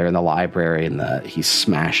 when they're in the library and he's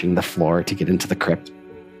smashing the floor to get into the crypt.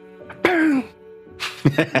 Bang!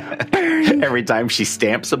 Bang! Every time she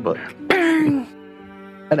stamps a book. Bang!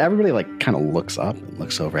 And everybody kind of looks up and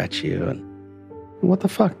looks over at you and, what the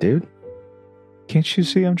fuck, dude? Can't you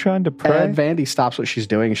see I'm trying to pray? And Vandy stops what she's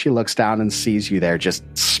doing and she looks down and sees you there just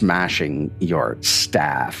smashing your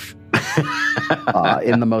staff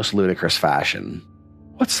in the most ludicrous fashion.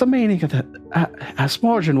 What's the meaning of that? As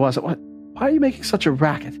Mordrin was it? Why are you making such a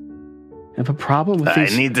racket? Have a problem with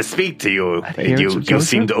these? I need to speak to you. You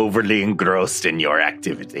seemed overly engrossed in your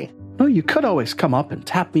activity. No, you could always come up and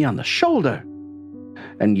tap me on the shoulder.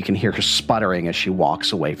 And you can hear her sputtering as she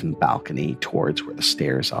walks away from the balcony towards where the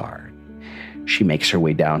stairs are. She makes her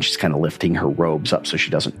way down. She's kind of lifting her robes up so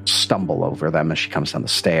she doesn't stumble over them as she comes down the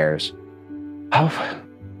stairs. Oh,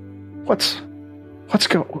 what's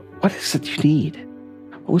What is it you need?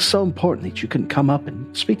 What was so important that you couldn't come up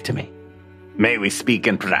and speak to me? May we speak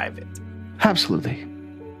in private? Absolutely.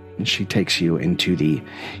 And she takes you into the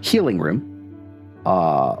healing room,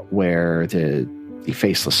 where the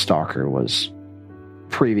faceless stalker was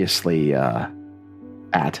previously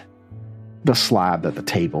at. The slab at the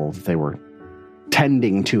table that they were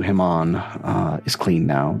tending to him on is clean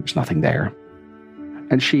now. There's nothing there.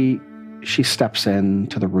 And she steps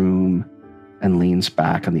into the room and leans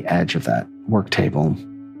back on the edge of that work table.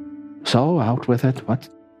 So, out with it. What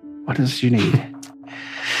is you need?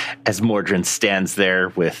 As Mordrin stands there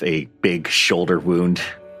with a big shoulder wound,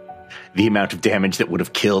 the amount of damage that would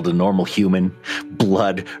have killed a normal human,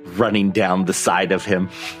 blood running down the side of him.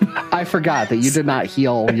 I forgot that you did not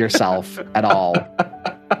heal yourself at all.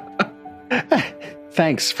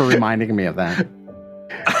 Thanks for reminding me of that.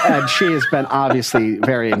 And she has been obviously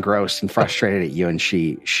very engrossed and frustrated at you, and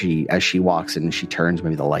she as she walks in, she turns,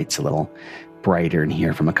 maybe the light's a little brighter in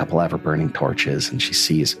here from a couple ever-burning torches, and she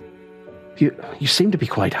sees, you seem to be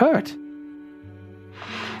quite hurt.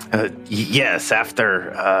 Yes,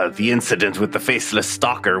 after the incident with the faceless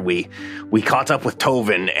stalker, we caught up with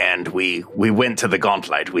Tovin and we went to the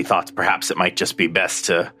Gauntlet. We thought perhaps it might just be best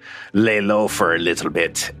to lay low for a little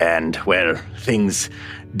bit. And, well, things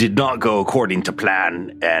did not go according to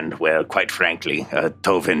plan. And, well, quite frankly,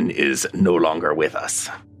 Tovin is no longer with us.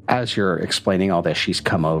 As you're explaining all this, she's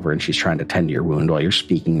come over and she's trying to tend to your wound while you're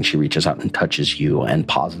speaking. And she reaches out and touches you, and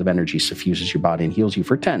positive energy suffuses your body and heals you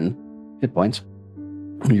for 10 hit points.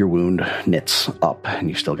 Your wound knits up, and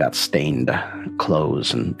you still got stained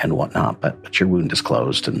clothes and whatnot, but your wound is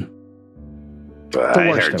closed. And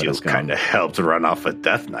I heard you kind of helped run off a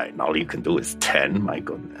Death Knight, and all you can do is 10. My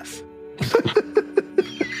goodness.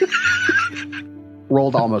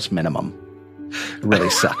 Rolled almost minimum. It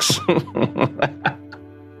really sucks.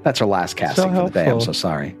 That's her last casting for the day. I'm so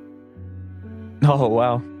sorry. Oh,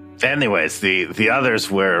 wow. Anyways, the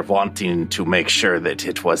others were wanting to make sure that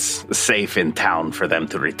it was safe in town for them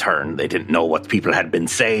to return. They didn't know what people had been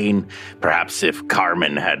saying, perhaps if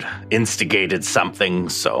Carmen had instigated something,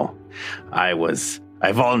 so I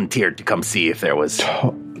volunteered to come see if there was...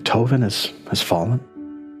 Tovin has fallen?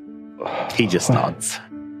 He just nods.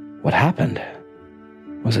 What happened?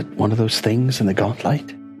 Was it one of those things in the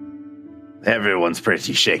Gauntlet? Everyone's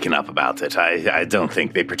pretty shaken up about it. I don't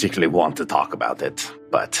think they particularly want to talk about it,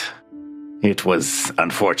 but it was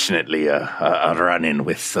unfortunately a run-in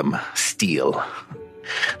with some steel.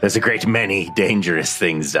 There's a great many dangerous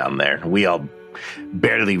things down there. We all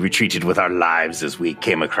barely retreated with our lives as we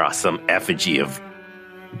came across some effigy of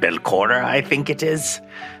Belcora, I think it is.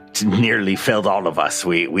 It nearly felled all of us.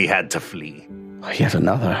 We had to flee. Yet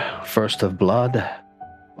another. First of blood.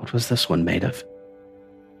 What was this one made of?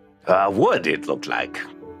 Wood, it looked like.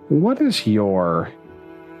 What's your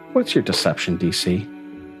deception DC?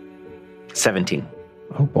 17.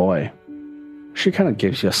 Oh boy. She kind of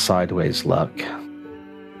gives you a sideways look.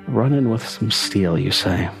 Running with some steel, you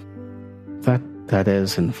say? That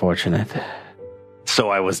is unfortunate. So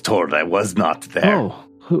I was told. I was not there. Oh,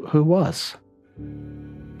 who was?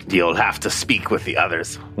 You'll have to speak with the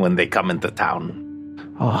others when they come into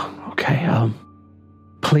town. Oh, okay.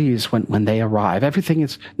 Please, when they arrive,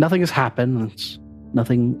 nothing has happened.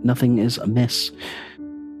 Nothing is amiss.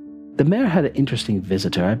 The mayor had an interesting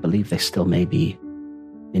visitor. I believe they still may be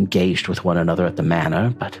engaged with one another at the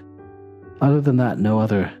manor, but other than that,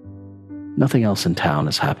 nothing else in town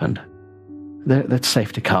has happened. That's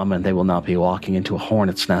safe to come, and they will not be walking into a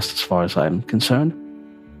hornet's nest as far as I'm concerned.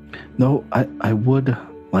 No, I would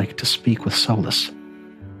like to speak with Solus.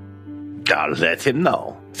 I'll let him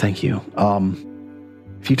know. Thank you.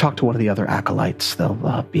 If you talk to one of the other acolytes,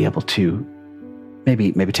 they'll be able to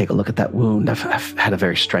maybe take a look at that wound. I've had a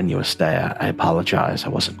very strenuous day. I apologize. I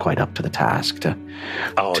wasn't quite up to the task to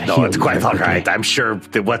no, it's quite all right. I'm sure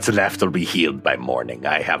that what's left will be healed by morning.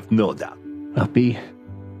 I have no doubt. Well, be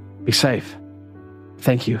safe.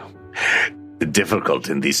 Thank you. Difficult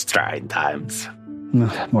in these trying times.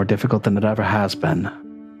 More difficult than it ever has been,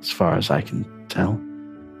 as far as I can tell.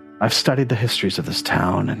 I've studied the histories of this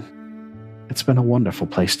town, and it's been a wonderful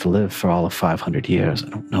place to live for all of 500 years. I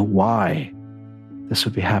don't know why this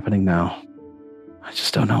would be happening now. I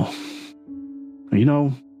just don't know. You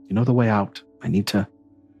know the way out. I need to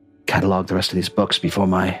catalog the rest of these books before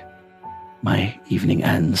my evening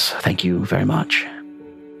ends. Thank you very much.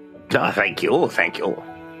 Thank you.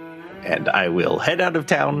 And I will head out of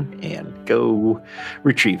town and go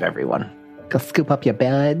retrieve everyone. Go scoop up your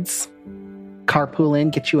beds, carpool in,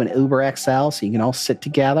 get you an Uber XL so you can all sit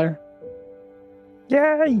together.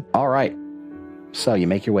 Yay! All right. So you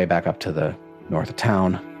make your way back up to the north of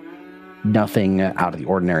town. Nothing out of the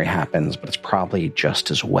ordinary happens, but it's probably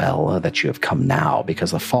just as well that you have come now,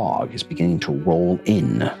 because the fog is beginning to roll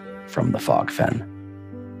in from the fog fen.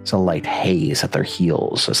 There's a light haze at their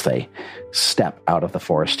heels as they step out of the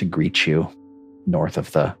forest to greet you north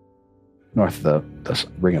of the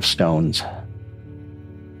ring of stones.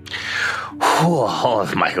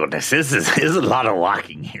 Oh my goodness, this is a lot of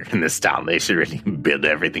walking here in this town. They should really build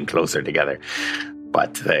everything closer together.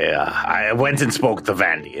 But I went and spoke to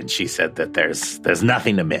Vandy, and she said that there's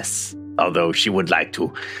nothing to miss. Although she would like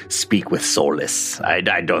to speak with Solus. I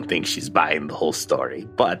don't think she's buying the whole story,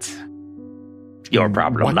 but your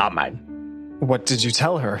problem, not mine. What did you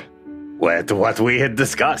tell her? What we had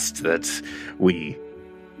discussed, that we,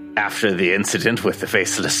 after the incident with the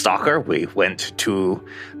Faceless Stalker, we went to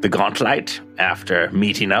the Gauntlet. After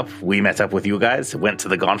meeting up, we met up with you guys, went to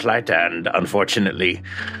the Gauntlet, and unfortunately,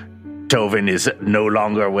 Tovin is no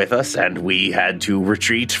longer with us, and we had to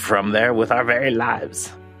retreat from there with our very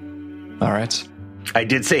lives. All right. I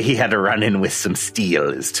did say he had a run-in with some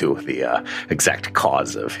steel as to the exact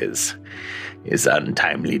cause of his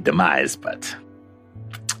untimely demise, but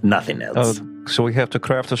nothing else. So we have to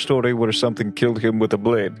craft a story where something killed him with a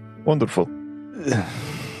blade. Wonderful.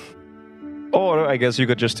 Or I guess you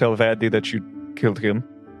could just tell Vandy that you killed him.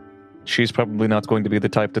 She's probably not going to be the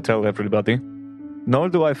type to tell everybody. Nor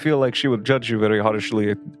do I feel like she would judge you very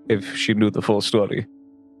harshly if she knew the full story.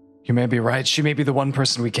 You may be right. She may be the one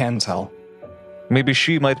person we can tell. Maybe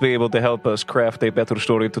she might be able to help us craft a better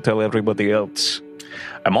story to tell everybody else.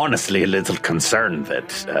 I'm honestly a little concerned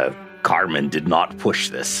that Carmen did not push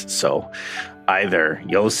this. So either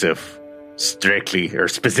Yosef strictly or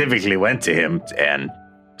specifically went to him and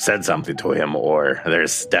said something to him, or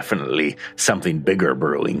there's definitely something bigger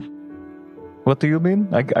brewing. What do you mean?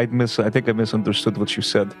 I think I misunderstood what you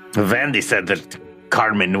said. Vandy said that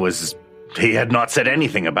Carmen he had not said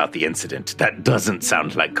anything about the incident. That doesn't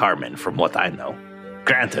sound like Carmen from what I know.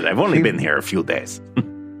 Granted, I've only been here a few days.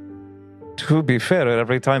 To be fair,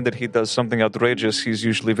 every time that he does something outrageous, he's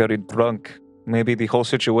usually very drunk. Maybe the whole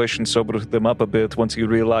situation sobered them up a bit once he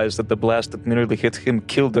realized that the blast that nearly hit him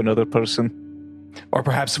killed another person. Or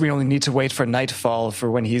perhaps we only need to wait for nightfall for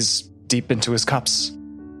when he's deep into his cups.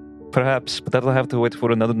 Perhaps, but that'll have to wait for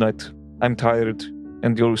another night. I'm tired,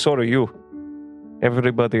 and so are you.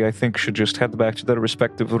 Everybody, I think, should just head back to their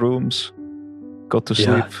respective rooms. Go to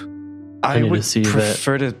sleep. I would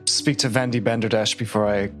prefer to speak to Vandy Banderdash before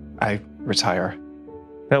I retire.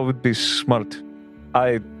 That would be smart.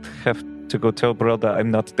 I have to go tell brother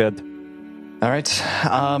I'm not dead. All right.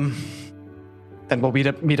 Then we'll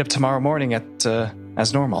meet up tomorrow morning at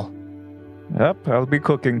as normal. Yep, I'll be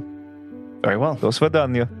cooking. Very well. Do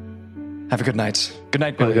svidaniya. Have a good night. Good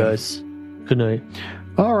night, Billy. Guys. Good night.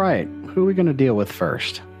 All right. Who are we going to deal with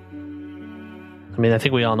first? I mean, I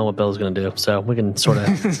think we all know what Bill's going to do, so we can sort of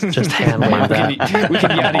just handle that. We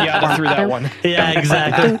can yada through that one. Yeah,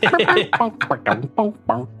 exactly.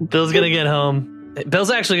 Bill's going to get home.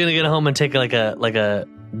 Bill's actually going to get home and take like a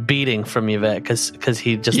beating from Yvette because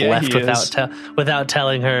he just left without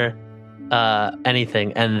telling her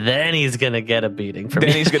anything, and then he's going to get a beating from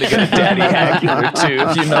Then he's going to get a daddy hacker too,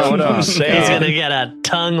 if you know what I'm saying. He's going to get a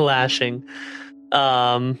tongue lashing.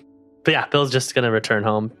 But yeah, Bill's just going to return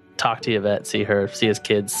home, talk to Yvette, see his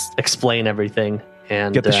kids, explain everything,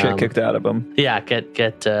 and get the shit kicked out of him. Yeah,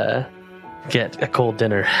 get a cold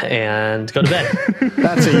dinner and go to bed.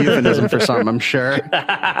 That's a euphemism for something, I'm sure.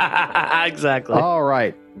 Exactly. All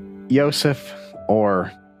right, Yosef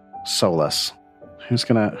or Solus, who's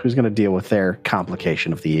gonna deal with their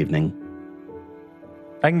complication of the evening?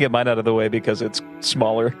 I can get mine out of the way because it's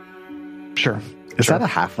smaller. Sure. Is that a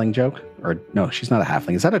halfling joke? Or no, she's not a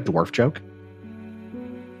halfling. Is that a dwarf joke?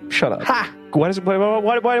 Shut up. Ha! Why do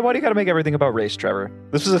you got to make everything about race, Trevor?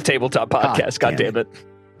 This is a tabletop podcast. God damn it.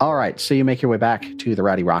 All right, so you make your way back to the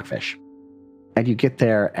Rowdy Rockfish. And you get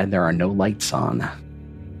there, and there are no lights on.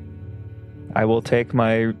 I will take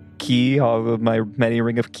my key, all of my many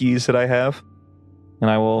ring of keys that I have,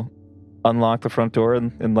 and I will unlock the front door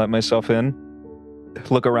and let myself in.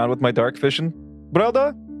 Look around with my dark vision.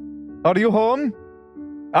 Brother, are you home?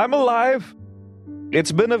 I'm alive.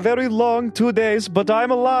 It's been a very long 2 days, but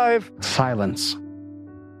I'm alive. Silence.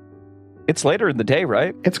 It's later in the day,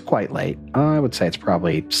 right? It's quite late. I would say it's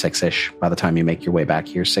probably 6-ish by the time you make your way back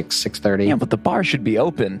here, 6:30. Yeah, but the bar should be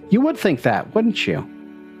open. You would think that, wouldn't you?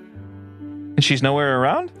 And she's nowhere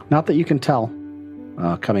around? Not that you can tell.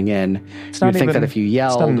 Coming in, you'd think that if you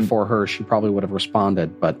yelled for her, she probably would have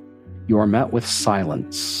responded, but you are met with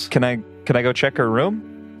silence. Can I go check her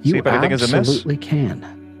room? You See if anything is amiss? absolutely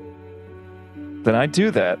can. Then I do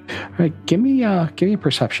that. All right, give me a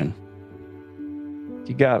perception.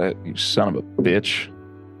 You got it, you son of a bitch.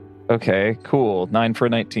 Okay, cool. 9 for a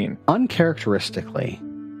 19. Uncharacteristically,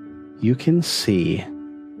 you can see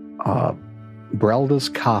Brelda's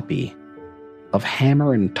copy of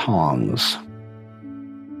Hammer and Tongs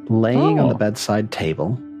laying on the bedside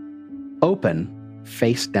table, open,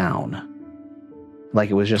 face down, like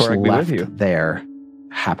it was just left there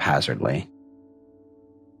haphazardly.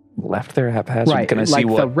 Left there haphazard? Right, Can I like see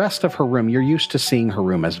what? The rest of her room, you're used to seeing her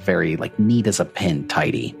room as very neat as a pin,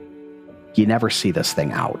 tidy. You never see this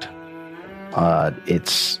thing out.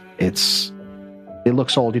 It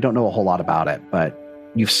looks old. You don't know a whole lot about it, but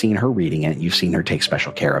you've seen her reading it. You've seen her take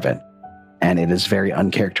special care of it. And it is very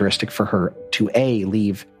uncharacteristic for her to A,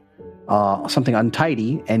 leave something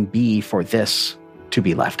untidy, and B, for this to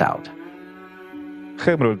be left out.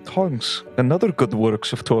 Hammer and Tongs, another good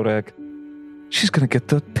works of Torag. She's gonna get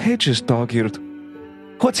the pages dog-eared.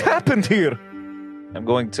 What's happened here? I'm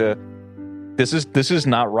going to... This is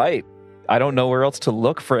not right. I don't know where else to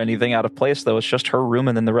look for anything out of place, though. It's just her room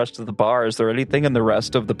and then the rest of the bar. Is there anything in the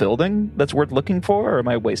rest of the building that's worth looking for, or am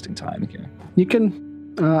I wasting time here? You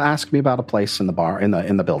can ask me about a place in the bar, in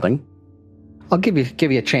the building. I'll give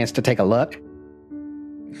you a chance to take a look.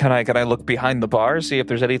 Can I look behind the bar, see if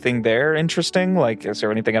there's anything there interesting? Like, is there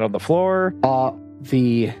anything out on the floor?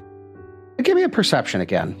 Give me a perception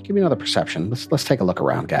again. Give me another perception. Let's take a look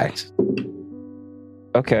around, guys.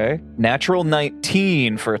 Okay. Natural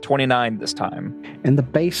 19 for a 29 this time. In the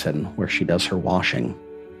basin where she does her washing,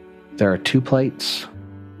 there are 2 plates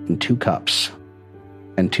and 2 cups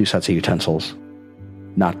and 2 sets of utensils,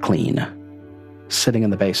 not clean, sitting in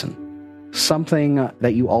the basin. Something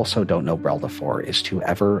that you also don't know Brelda for is to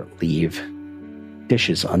ever leave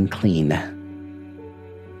dishes unclean.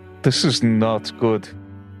 This is not good.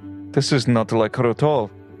 This is not like her at all.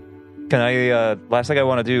 Can I, last thing I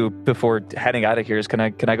want to do before heading out of here is can I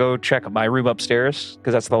go check my room upstairs?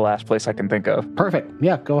 Because that's the last place I can think of. Perfect.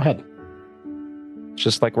 Yeah, go ahead.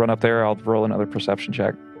 Just run up there. I'll roll another perception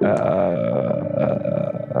check.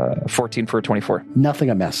 14 for a 24. Nothing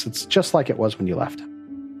amiss. It's just like it was when you left.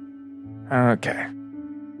 Okay.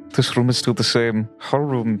 This room is still the same. Her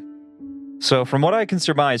room. So from what I can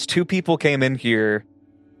surmise, 2 people came in here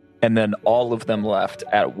and then all of them left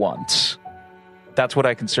at once. That's what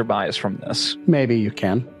I can surmise from this. Maybe you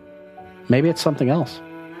can. Maybe it's something else.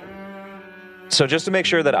 So just to make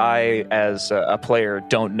sure that I, as a player,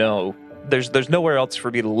 don't know, there's nowhere else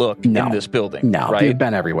for me to look in this building. No, right? You've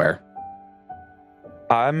been everywhere.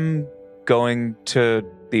 I'm going to...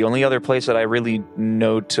 The only other place that I really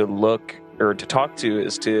know to look or to talk to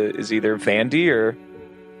is either Vandy or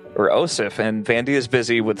Osif, and Vandy is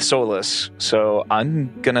busy with Solus, so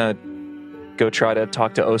I'm gonna go try to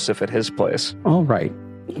talk to Osif at his place. All right.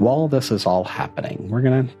 While this is all happening, we're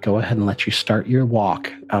gonna go ahead and let you start your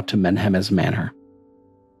walk out to Menhem's Manor.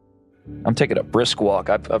 I'm taking a brisk walk.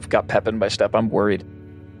 I've got pep in my step. I'm worried.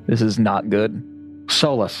 This is not good.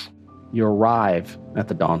 Solus, you arrive at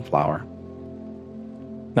the Dawnflower.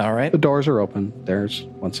 All right. The doors are open. There's,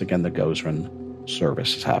 once again, the Gozran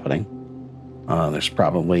service is happening. There's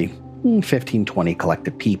probably 15, 20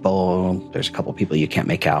 collected people. There's a couple people you can't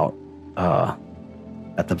make out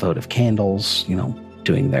at the votive candles,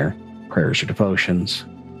 doing their prayers or devotions.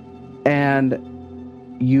 And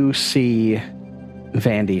you see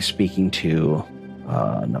Vandy speaking to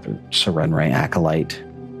another Serenray acolyte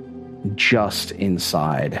just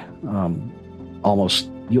inside.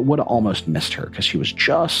 You would have almost missed her because she was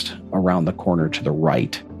just around the corner to the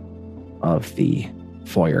right of the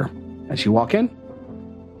foyer. As you walk in,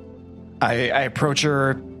 I approach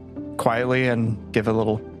her quietly and give a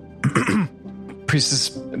little Priestess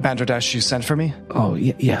Bandradash, you sent for me? Oh,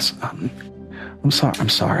 yes. I'm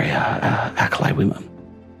sorry, Acolyte.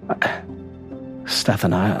 Steph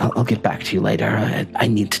and I'll get back to you later. I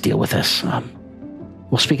need to deal with this.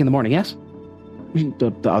 We'll speak in the morning, yes?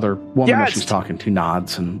 The other woman that she's talking to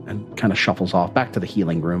nods and kind of shuffles off back to the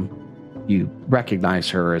healing room. You recognize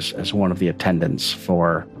her as one of the attendants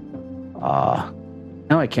for...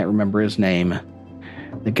 now I can't remember his name.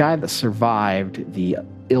 The guy that survived the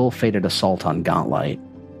ill-fated assault on Gauntlight.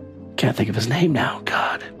 Can't think of his name now,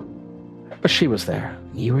 God. But she was there.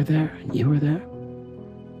 You were there, and you were there.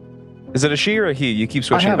 Is it a she or a he? You keep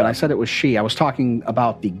switching. I haven't. I said it was she. I was talking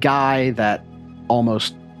about the guy that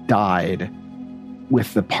almost died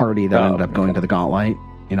with the party that ended up going to the Gauntlight.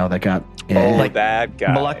 That got... like that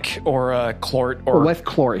guy. Malek or Clort or... with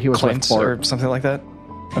Clort. He was Clint with Clort. or something like that?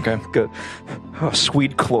 Okay. Good. Oh,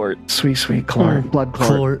 sweet Clort. Sweet Clort. Blood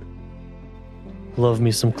Clort. Love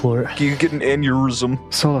me some Clort. You get an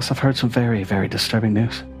aneurysm. Solus, I've heard some very, very disturbing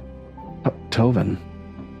news. Tovin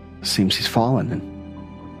seems he's fallen, and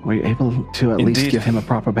Were you able to at least give him a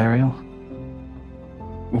proper burial?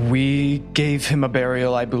 We gave him a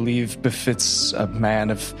burial I believe befits a man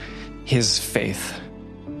of his faith.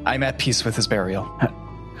 I'm at peace with his burial.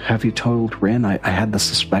 Have you told Rin? I had the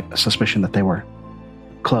suspicion that they were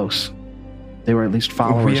close. They were at least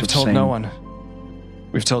followers. We have told no one.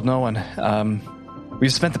 We've told no one.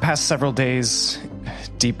 We've spent the past several days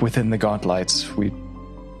deep within the Gauntlet.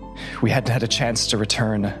 We hadn't had a chance to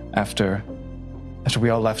return after we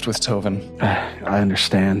all left with Tovin. I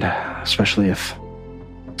understand, especially if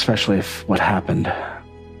what happened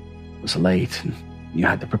was late and you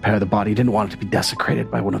had to prepare the body. You didn't want it to be desecrated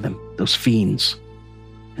by one of those fiends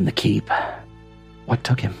in the keep. What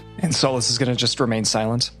took him? And Solus is going to just remain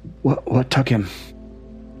silent. What took him?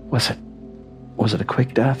 Was it a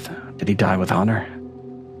quick death? Did he die with honor?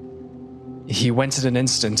 He went in an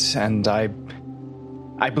instant, and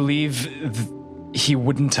I believe he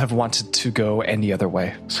wouldn't have wanted to go any other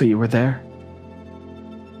way. So you were there?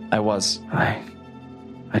 I was. I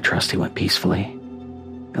trust he went peacefully.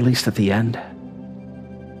 At least at the end.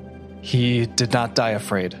 He did not die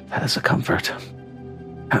afraid. That is a comfort.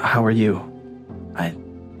 How are you?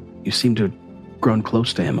 You seem to have grown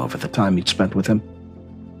close to him over the time you'd spent with him.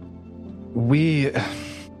 We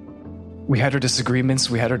had our disagreements,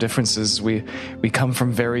 we had our differences. We come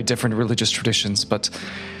from very different religious traditions, but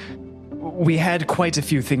we had quite a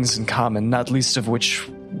few things in common, not least of which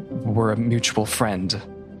were a mutual friend.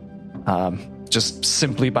 Just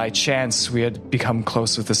simply by chance, we had become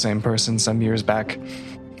close with the same person some years back.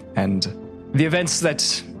 And the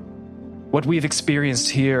events what we've experienced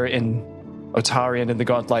here in Otari and in the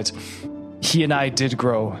Gauntlet, he and I did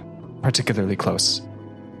grow particularly close.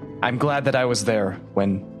 I'm glad that I was there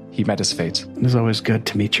when he met his fate. It is always good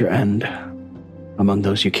to meet your end among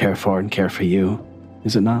those you care for and care for you,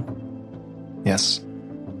 is it not? Yes.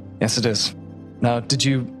 Yes, it is. Now, did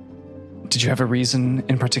you have a reason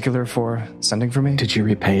in particular for sending for me? Did you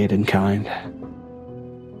repay it in kind?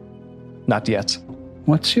 Not yet.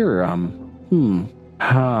 What's your,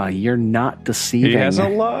 you're not deceiving. He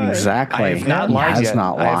hasn't lied. Exactly. I have not lied yet.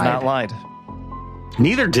 I have not lied.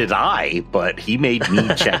 Neither did I, but he made me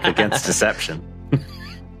check against deception.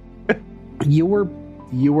 You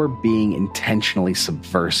were being intentionally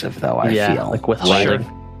subversive, though, I feel. Like withholding.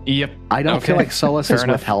 Yep. I don't feel like Solus has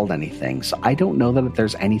enough. withheld anything, so I don't know that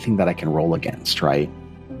there's anything that I can roll against, right?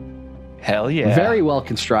 Hell yeah. Very well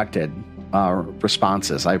constructed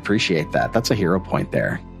responses. I appreciate that. That's a hero point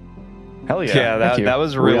there. Hell yeah. Yeah, that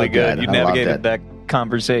was really Real good. good. You I loved navigated it. that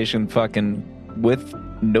conversation fucking with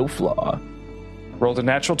no flaw. Rolled a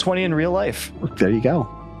natural 20 in real life. There you go.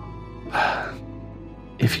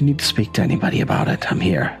 If you need to speak to anybody about it, I'm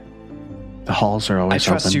here. The halls are always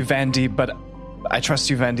I trust open. you, Vandy, but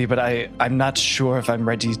I'm not sure if I'm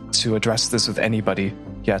ready to address this with anybody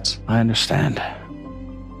yet. I understand.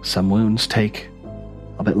 Some wounds take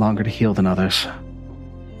a bit longer to heal than others.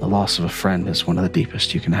 The loss of a friend is one of the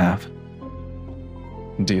deepest you can have.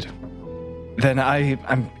 Indeed. Then I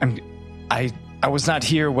was not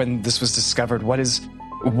here when this was discovered. What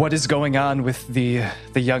is going on with the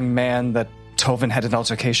young man that Tovin had an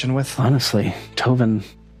altercation with? Honestly, Tovin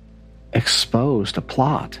exposed a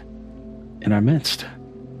plot in our midst.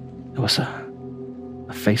 It was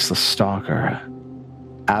a faceless stalker,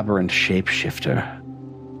 an aberrant shapeshifter,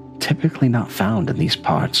 typically not found in these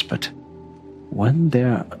parts, but when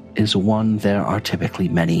there is one, there are typically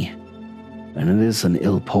many, and it is an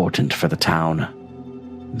ill portent for the town,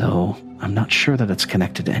 though I'm not sure that it's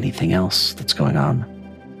connected to anything else that's going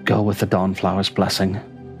on. Go with the Dawnflower's blessing.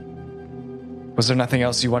 Was there nothing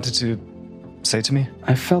else you wanted to say to me?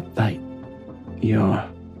 I felt that your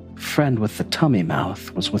friend with the tummy mouth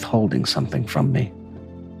was withholding something from me.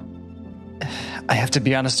 I have to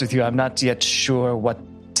be honest with you, I'm not yet sure what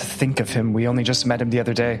to think of him. We only just met him the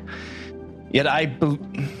other day. Yet I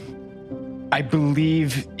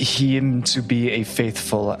believe him to be a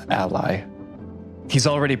faithful ally. He's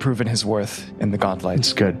already proven his worth in the Gauntlet.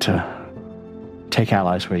 It's good to take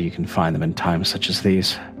allies where you can find them in times such as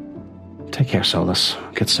these. Take care, Solus.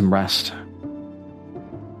 Get some rest.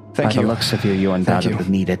 Thank you. By the looks of you undoubtedly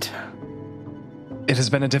need it. It has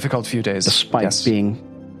been a difficult few days. Despite being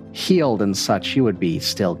healed and such, you would be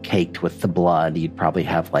still caked with the blood. You'd probably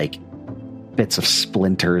have, like, bits of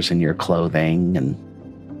splinters in your clothing, and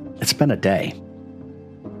it's been a day.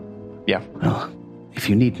 Yeah. Well, if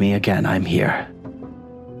you need me again, I'm here.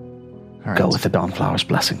 All right. Go with the Dawnflower's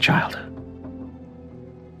blessing, child.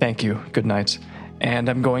 Thank you. Good night. And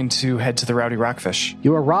I'm going to head to the Rowdy Rockfish.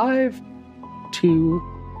 You arrive to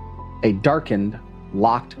a darkened,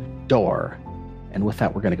 locked door. And with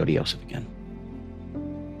that, we're going to go to Yosef again.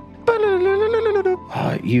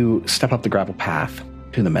 You step up the gravel path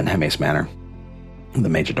to the Menhemes Manor. The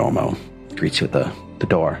Majordomo greets you at the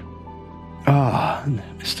door.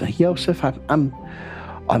 Mr. Yosef,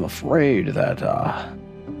 I'm afraid that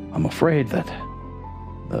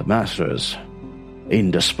the master is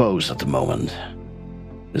indisposed at the moment.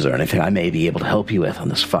 Is there anything I may be able to help you with on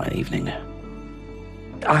this fine evening?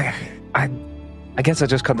 I guess I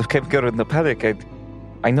just kind of kept getting in the panic.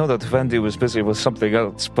 I know that Vandy was busy with something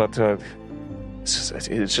else, but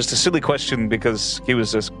it's just a silly question because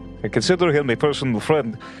I consider him a personal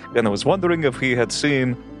friend, and I was wondering if he had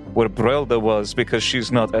seen where Brelda was, because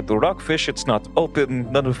she's not at the Rockfish, it's not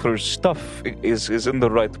open, none of her stuff is in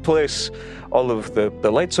the right place, all of the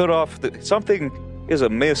lights are off, something is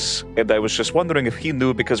amiss, and I was just wondering if he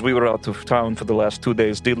knew, because we were out of town for the last 2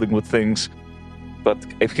 days dealing with things. But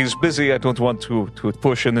if he's busy, I don't want to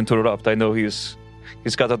push and interrupt. I know he's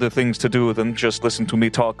got other things to do than just listen to me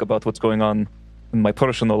talk about what's going on in my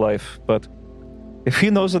personal life. But if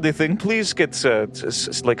he knows anything, please get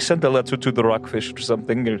send a letter to the Rockfish or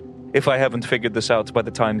something, or if I haven't figured this out by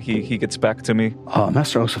the time he gets back to me.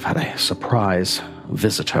 Master Osif had a surprise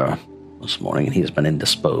visitor this morning, and he has been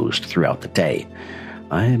indisposed throughout the day.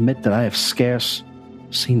 I admit that I have scarce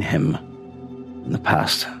seen him in the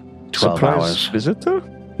past 12 surprise hours. Visitor?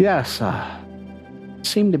 Yes,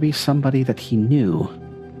 seemed to be somebody that he knew.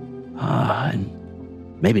 And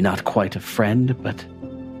maybe not quite a friend, but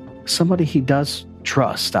somebody he does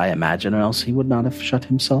trust, I imagine, or else he would not have shut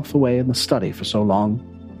himself away in the study for so long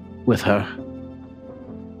with her.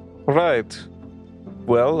 Right.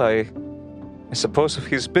 Well, I suppose if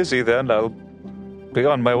he's busy, then I'll be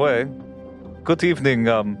on my way. Good evening.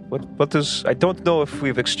 What is? I don't know if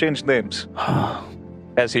we've exchanged names.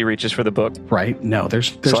 As he reaches for the book. Right? No,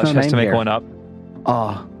 there's Slash no name has to make here. one up.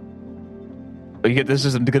 This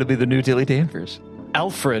isn't going to be the new Dilly Danvers.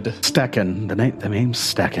 Alfred. Stecken. The name's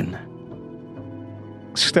Stecken.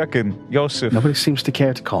 Stecken. Yosef. Nobody seems to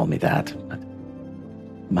care to call me that, but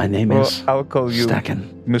my name is I'll call you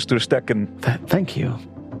Stecken. Mr. Stecken. Thank you.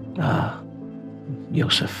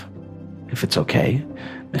 Yosef. If it's okay,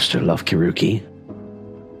 Mr. Lovkiruki,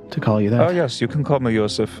 to call you that. Oh, yes, you can call me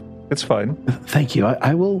Yosef. It's fine. Thank you.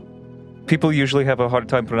 I will... People usually have a hard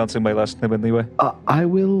time pronouncing my last name anyway. I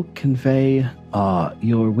will convey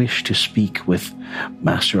your wish to speak with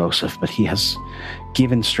Master Osif, but he has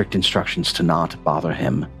given strict instructions to not bother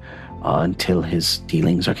him until his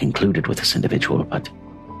dealings are concluded with this individual. But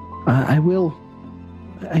I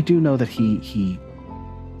do know that he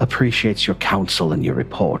appreciates your counsel and your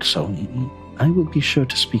report, so I will be sure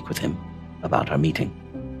to speak with him about our meeting.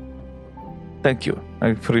 Thank you. I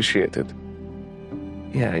appreciate it.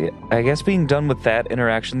 Yeah, I guess being done with that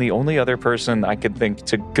interaction, the only other person I could think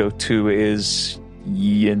to go to is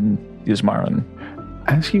Yismaran.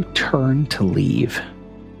 As you turn to leave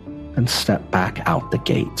and step back out the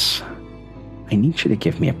gates, I need you to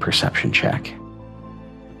give me a perception check.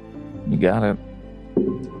 You got it.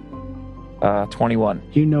 21.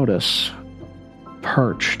 You notice,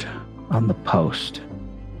 perched on the post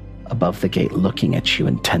above the gate looking at you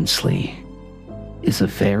intensely, is a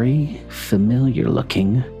very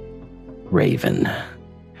familiar-looking raven.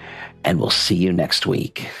 And we'll see you next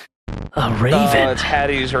week. A raven? Oh, it's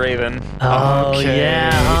Hattie's raven. Oh, okay.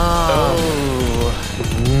 yeah.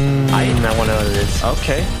 I want to know what it is.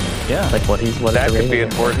 Okay. Yeah. Like what is That the could be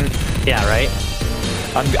raven? important. Yeah, right?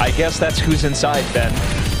 I guess that's who's inside then.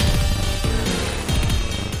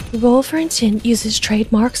 Roll for Intent uses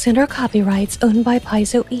trademarks and/or copyrights owned by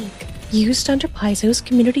Paizo Inc., used under Paizo's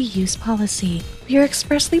community use policy. We are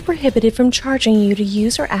expressly prohibited from charging you to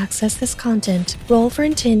use or access this content. Roll for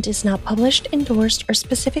Intent is not published, endorsed, or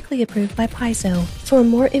specifically approved by Paizo. For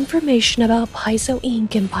more information about Paizo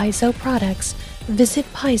Inc. and Paizo products, visit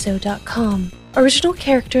paizo.com. Original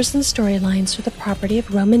characters and storylines are the property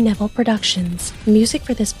of Roman Neville Productions. Music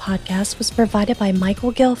for this podcast was provided by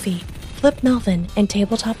Michael Gilfie, Flip Melvin, and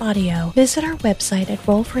Tabletop Audio. Visit our website at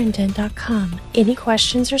rollforintent.com. Any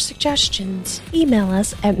questions or suggestions, email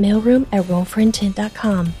us at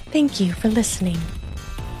mailroom@rollforintent.com. Thank you for listening.